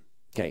please Him.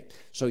 Okay,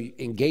 so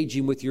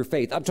engaging with your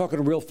faith. I'm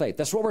talking real faith.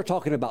 That's what we're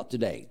talking about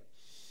today.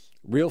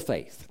 Real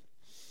faith.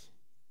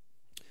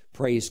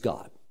 Praise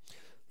God.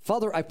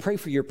 Father, I pray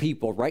for your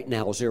people right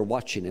now as they're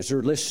watching, as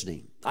they're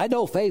listening. I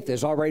know faith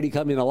is already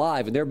coming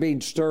alive and they're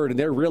being stirred and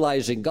they're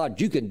realizing, God,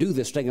 you can do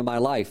this thing in my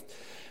life.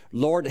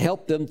 Lord,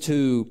 help them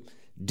to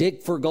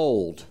dig for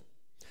gold,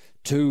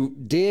 to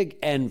dig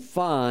and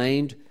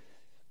find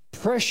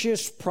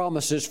precious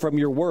promises from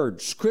your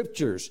word,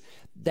 scriptures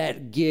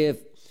that give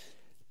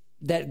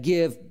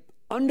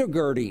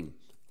undergirding,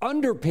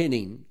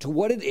 underpinning to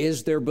what it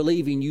is they're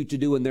believing you to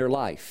do in their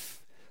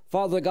life.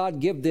 Father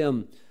God, give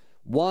them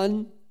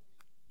 1,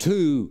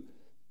 2,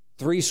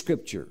 3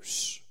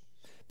 scriptures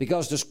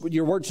because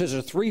your word says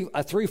a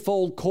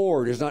threefold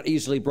cord is not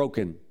easily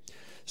broken.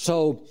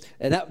 So,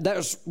 and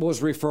that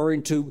was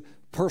referring to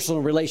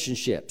personal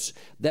relationships,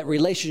 that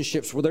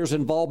relationships where there's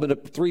involvement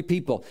of three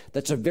people,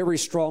 that's a very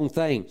strong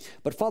thing.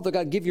 But Father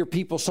God, give your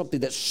people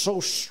something that's so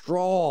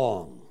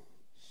strong.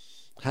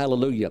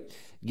 Hallelujah.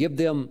 Give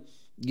them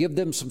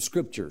some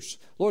scriptures.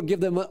 Lord, give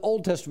them an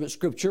Old Testament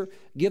scripture.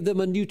 Give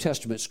them a New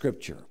Testament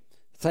scripture.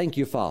 Thank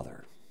you,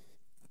 Father.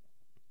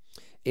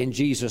 In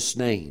Jesus'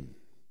 name.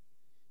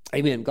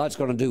 Amen. God's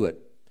going to do it.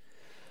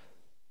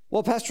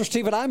 Well, Pastor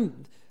Stephen,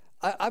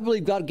 I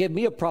believe God gave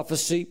me a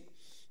prophecy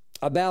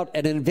about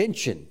an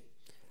invention.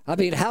 I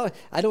mean, I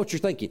know what you're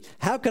thinking.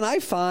 How can I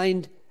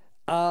find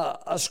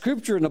a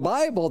scripture in the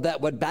Bible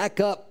that would back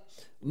up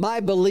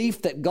my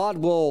belief that God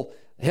will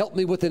help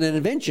me with an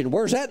invention?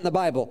 Where's that in the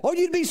Bible? Oh,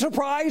 you'd be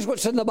surprised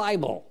what's in the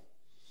Bible.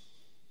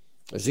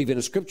 There's even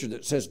a scripture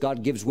that says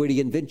God gives witty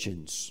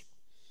inventions.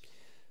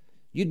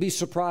 You'd be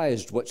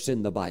surprised what's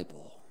in the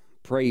Bible.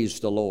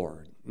 Praise the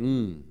Lord.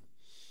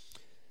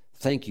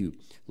 Thank you,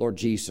 Lord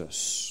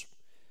Jesus.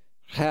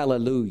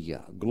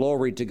 Hallelujah.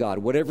 Glory to God.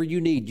 Whatever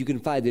you need, you can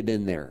find it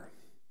in there.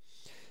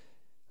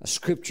 A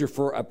scripture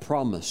for a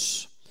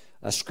promise.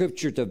 A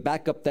scripture to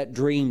back up that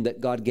dream that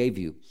God gave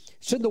you.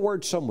 It's in the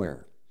Word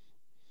somewhere.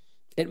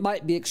 It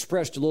might be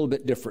expressed a little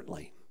bit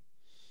differently.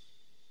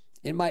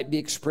 It might be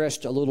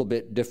expressed a little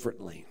bit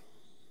differently.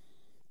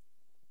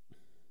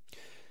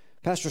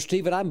 Pastor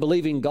Stephen, I'm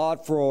believing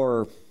God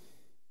for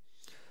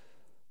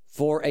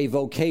a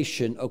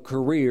vocation, a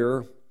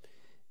career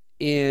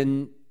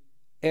in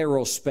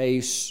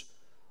aerospace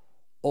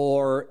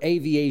or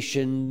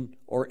aviation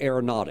or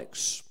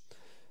aeronautics.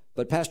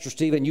 But Pastor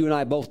Stephen, you and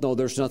I both know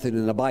there's nothing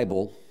in the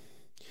Bible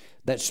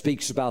that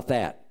speaks about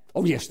that.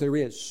 Oh, yes, there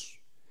is.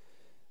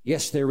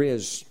 Yes, there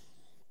is.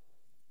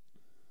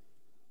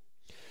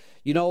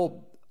 You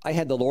know, I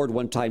had the Lord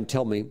one time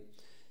tell me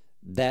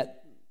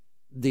that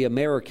the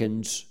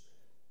Americans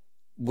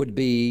would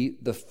be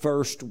the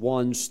first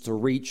ones to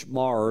reach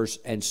Mars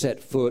and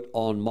set foot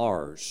on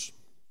Mars.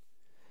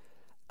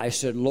 I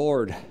said,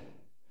 Lord,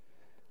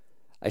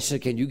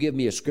 can you give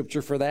me a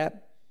scripture for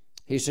that?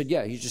 He said,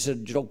 yeah. He just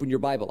said, just open your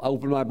Bible. I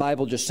opened my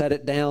Bible, just set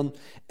it down,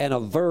 and a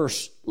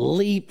verse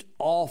leaped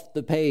off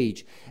the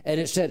page. And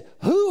it said,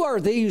 who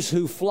are these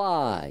who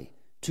fly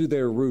to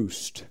their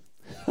roost?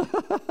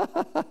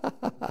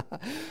 Whoa,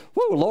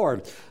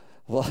 Lord.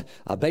 Well,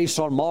 based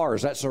on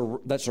Mars, that's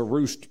a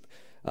roost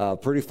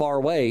pretty far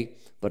away.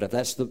 But if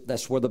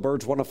that's where the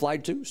birds want to fly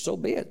to, so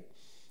be it.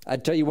 I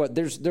tell you what,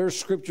 there's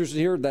scriptures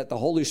here that the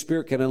Holy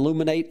Spirit can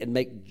illuminate and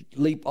make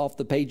leap off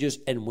the pages.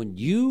 And when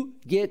you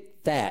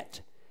get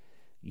that,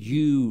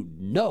 you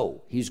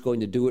know He's going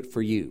to do it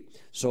for you.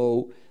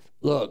 So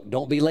look,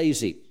 don't be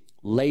lazy.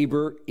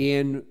 Labor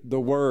in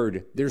the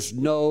Word.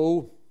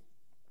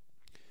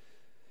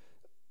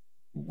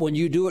 When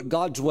you do it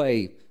God's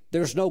way,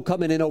 there's no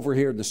coming in over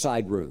here in the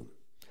side room.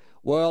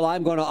 Well,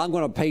 I'm going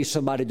to pay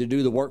somebody to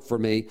do the work for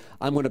me.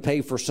 I'm going to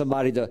pay for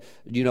somebody to,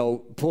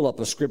 pull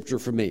up a scripture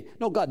for me.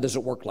 No, God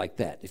doesn't work like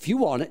that. If you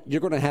want it, you're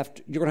going to have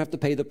to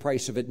pay the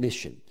price of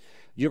admission.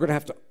 You're going to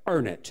have to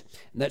earn it.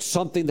 And that's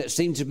something that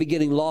seems to be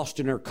getting lost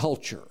in our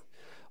culture,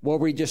 where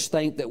we just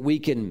think that we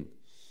can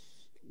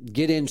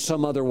get in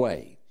some other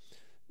way.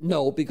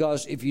 No,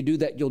 because if you do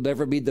that, you'll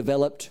never be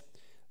developed.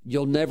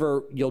 You'll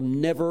never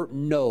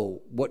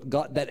know what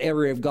God, that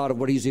area of God, of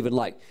what He's even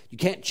like. You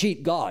can't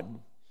cheat God.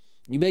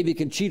 You maybe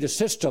can cheat a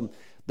system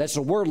that's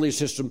a worldly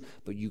system,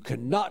 but you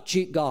cannot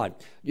cheat God.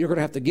 You're going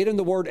to have to get in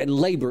the Word and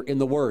labor in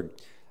the Word.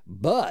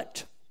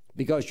 But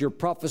because your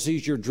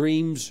prophecies, your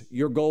dreams,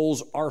 your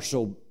goals are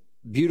so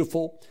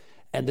beautiful,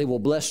 and they will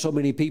bless so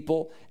many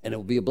people, and it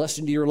will be a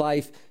blessing to your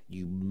life,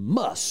 you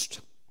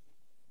must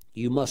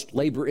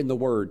labor in the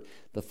Word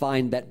to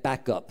find that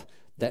backup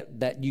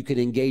that you can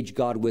engage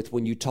God with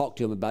when you talk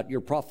to Him about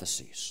your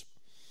prophecies.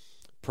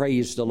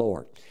 Praise the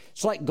Lord.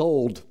 It's like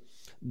gold.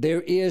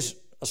 There is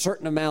a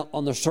certain amount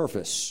on the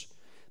surface,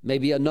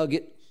 maybe a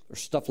nugget or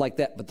stuff like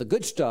that. But the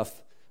good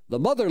stuff, the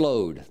mother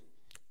lode,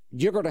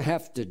 you're going to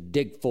have to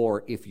dig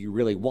for if you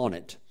really want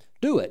it.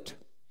 Do it.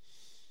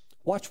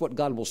 Watch what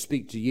God will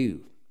speak to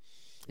you.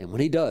 And when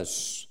He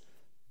does,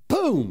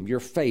 boom, your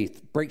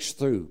faith breaks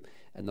through.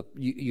 And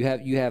you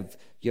have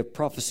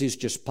prophecies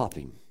just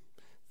popping.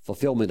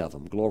 Fulfillment of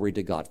them. Glory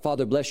to God.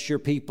 Father, bless your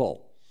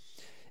people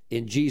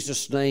in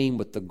Jesus' name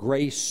with the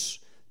grace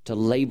to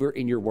labor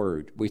in your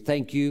word. We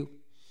thank you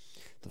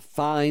to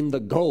find the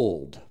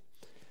gold,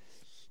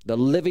 the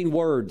living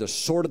word, the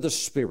sword of the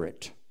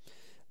Spirit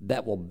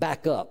that will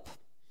back up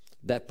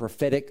that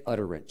prophetic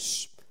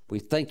utterance. We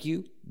thank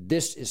you.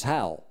 This is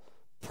how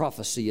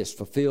prophecy is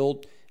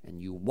fulfilled, and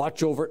you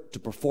watch over it to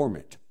perform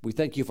it. We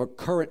thank you for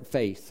current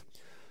faith,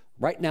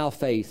 right now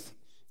faith,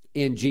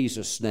 in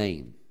Jesus'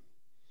 name.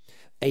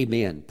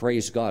 Amen.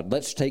 Praise God.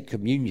 Let's take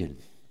communion.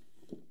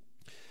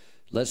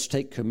 Let's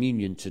take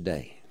communion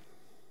today.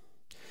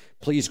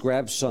 Please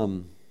grab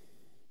some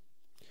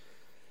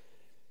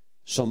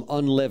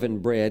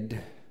unleavened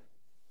bread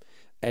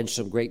and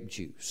some grape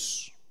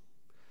juice.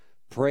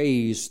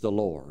 Praise the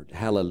Lord.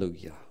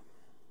 Hallelujah.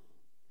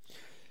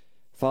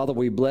 Father,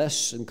 we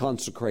bless and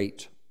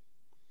consecrate.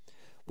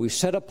 We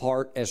set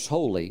apart as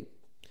holy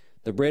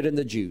the bread and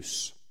the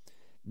juice.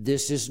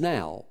 This is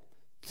now,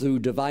 through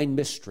divine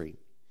mystery,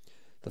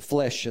 the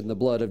flesh and the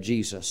blood of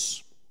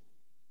Jesus.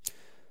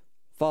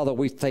 Father,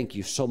 we thank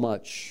you so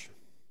much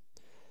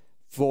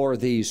for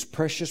these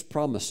precious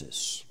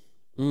promises.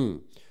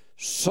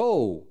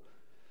 So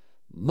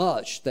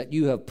much that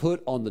you have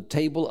put on the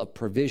table of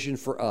provision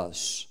for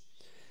us,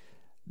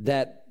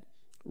 that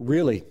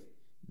really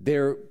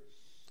there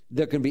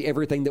can be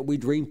everything that we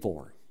dream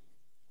for.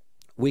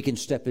 We can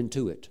step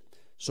into it.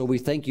 So we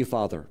thank you,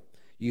 Father.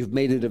 You've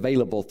made it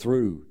available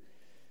through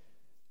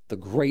the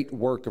great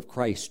work of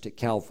Christ at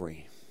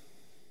Calvary.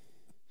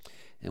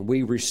 And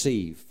we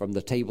receive from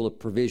the table of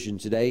provision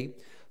today.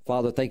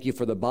 Father, thank you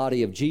for the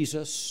body of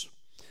Jesus.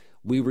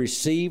 We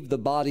receive the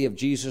body of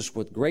Jesus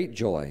with great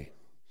joy.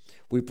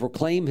 We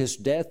proclaim his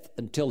death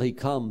until he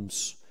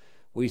comes.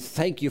 We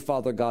thank you,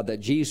 Father God, that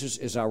Jesus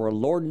is our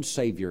Lord and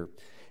Savior,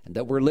 and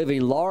that we're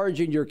living large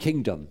in your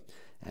kingdom,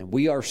 and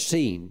we are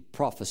seeing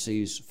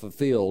prophecies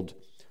fulfilled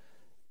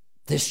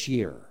this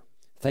year.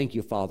 Thank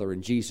you, Father,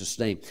 in Jesus'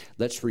 name.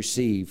 Let's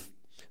receive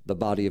the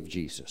body of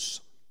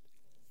Jesus.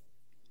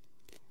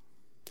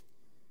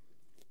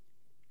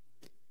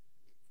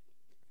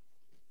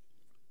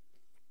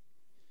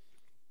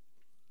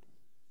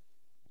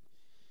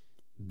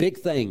 Big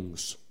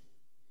things,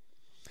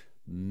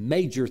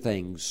 major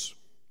things,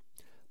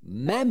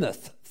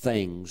 mammoth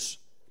things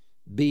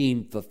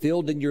being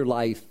fulfilled in your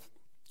life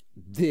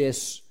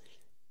this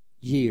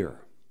year.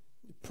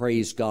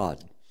 Praise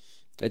God.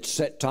 It's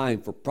set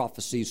time for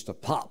prophecies to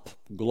pop.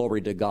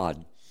 Glory to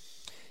God.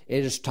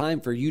 It is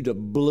time for you to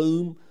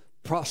bloom,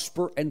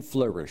 prosper, and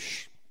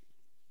flourish.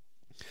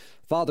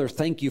 Father,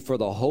 thank you for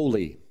the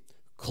holy,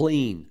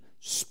 clean,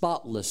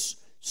 spotless,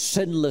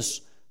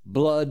 sinless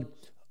blood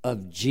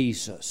of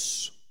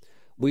Jesus.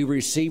 We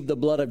receive the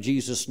blood of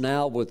Jesus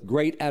now with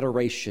great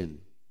adoration.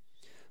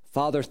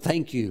 Father,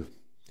 thank you.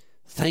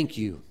 Thank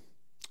you.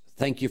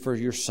 Thank you for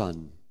your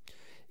Son.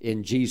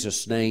 In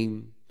Jesus'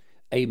 name,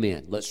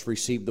 amen. Let's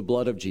receive the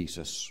blood of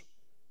Jesus.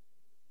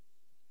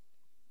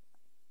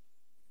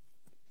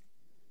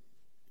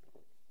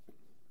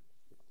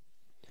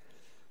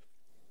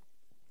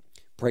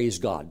 Praise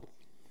God.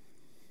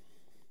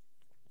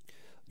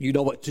 You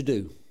know what to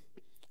do.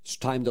 It's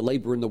time to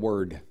labor in the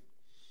Word.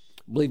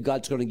 I believe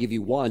God's going to give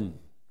you 1,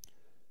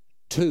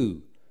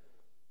 2,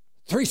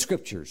 3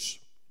 scriptures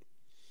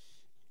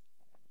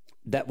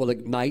that will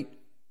ignite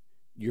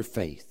your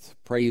faith.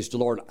 Praise the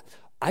Lord.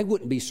 I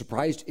wouldn't be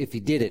surprised if he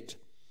did it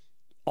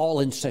all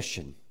in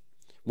session.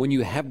 When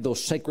you have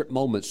those sacred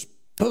moments,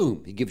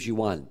 boom, he gives you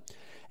one.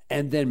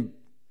 And then,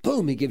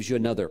 boom, he gives you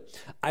another.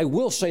 I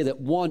will say that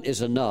one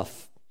is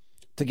enough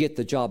to get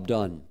the job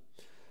done.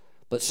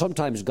 But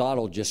sometimes God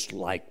will just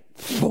like,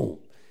 boom,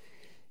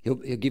 he'll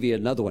give you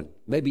another one,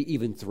 maybe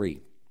even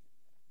 3.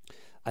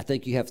 I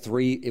think you have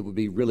 3, it would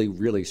be really,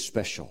 really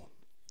special.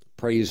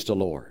 Praise the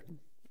Lord.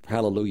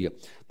 Hallelujah.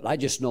 But I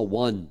just know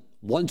one.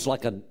 One's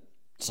like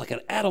it's like an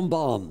atom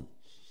bomb.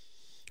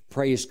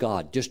 Praise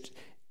God. Just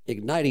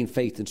igniting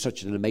faith in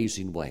such an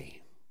amazing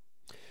way.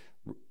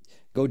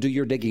 Go do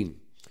your digging.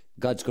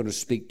 God's going to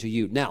speak to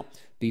you. Now,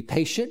 be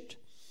patient.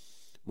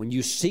 When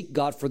you seek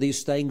God for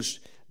these things,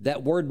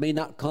 that word may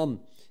not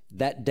come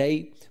that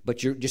day,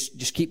 but you're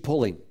just keep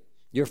pulling.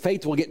 Your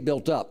faith will get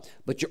built up,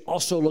 but you're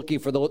also looking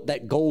for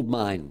that gold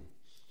mine.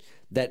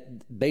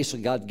 That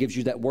basically God gives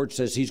you that word,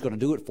 says he's going to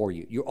do it for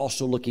you. You're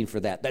also looking for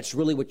that. That's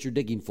really what you're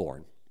digging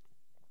for.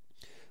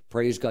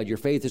 Praise God. Your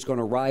faith is going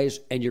to rise,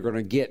 and you're going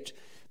to get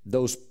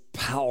those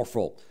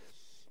powerful,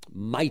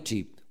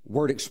 mighty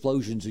word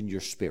explosions in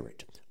your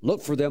spirit.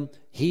 Look for them.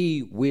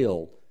 He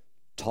will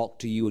talk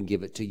to you and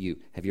give it to you.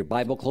 Have your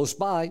Bible close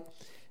by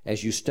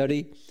as you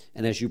study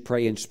and as you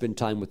pray and spend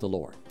time with the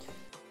Lord.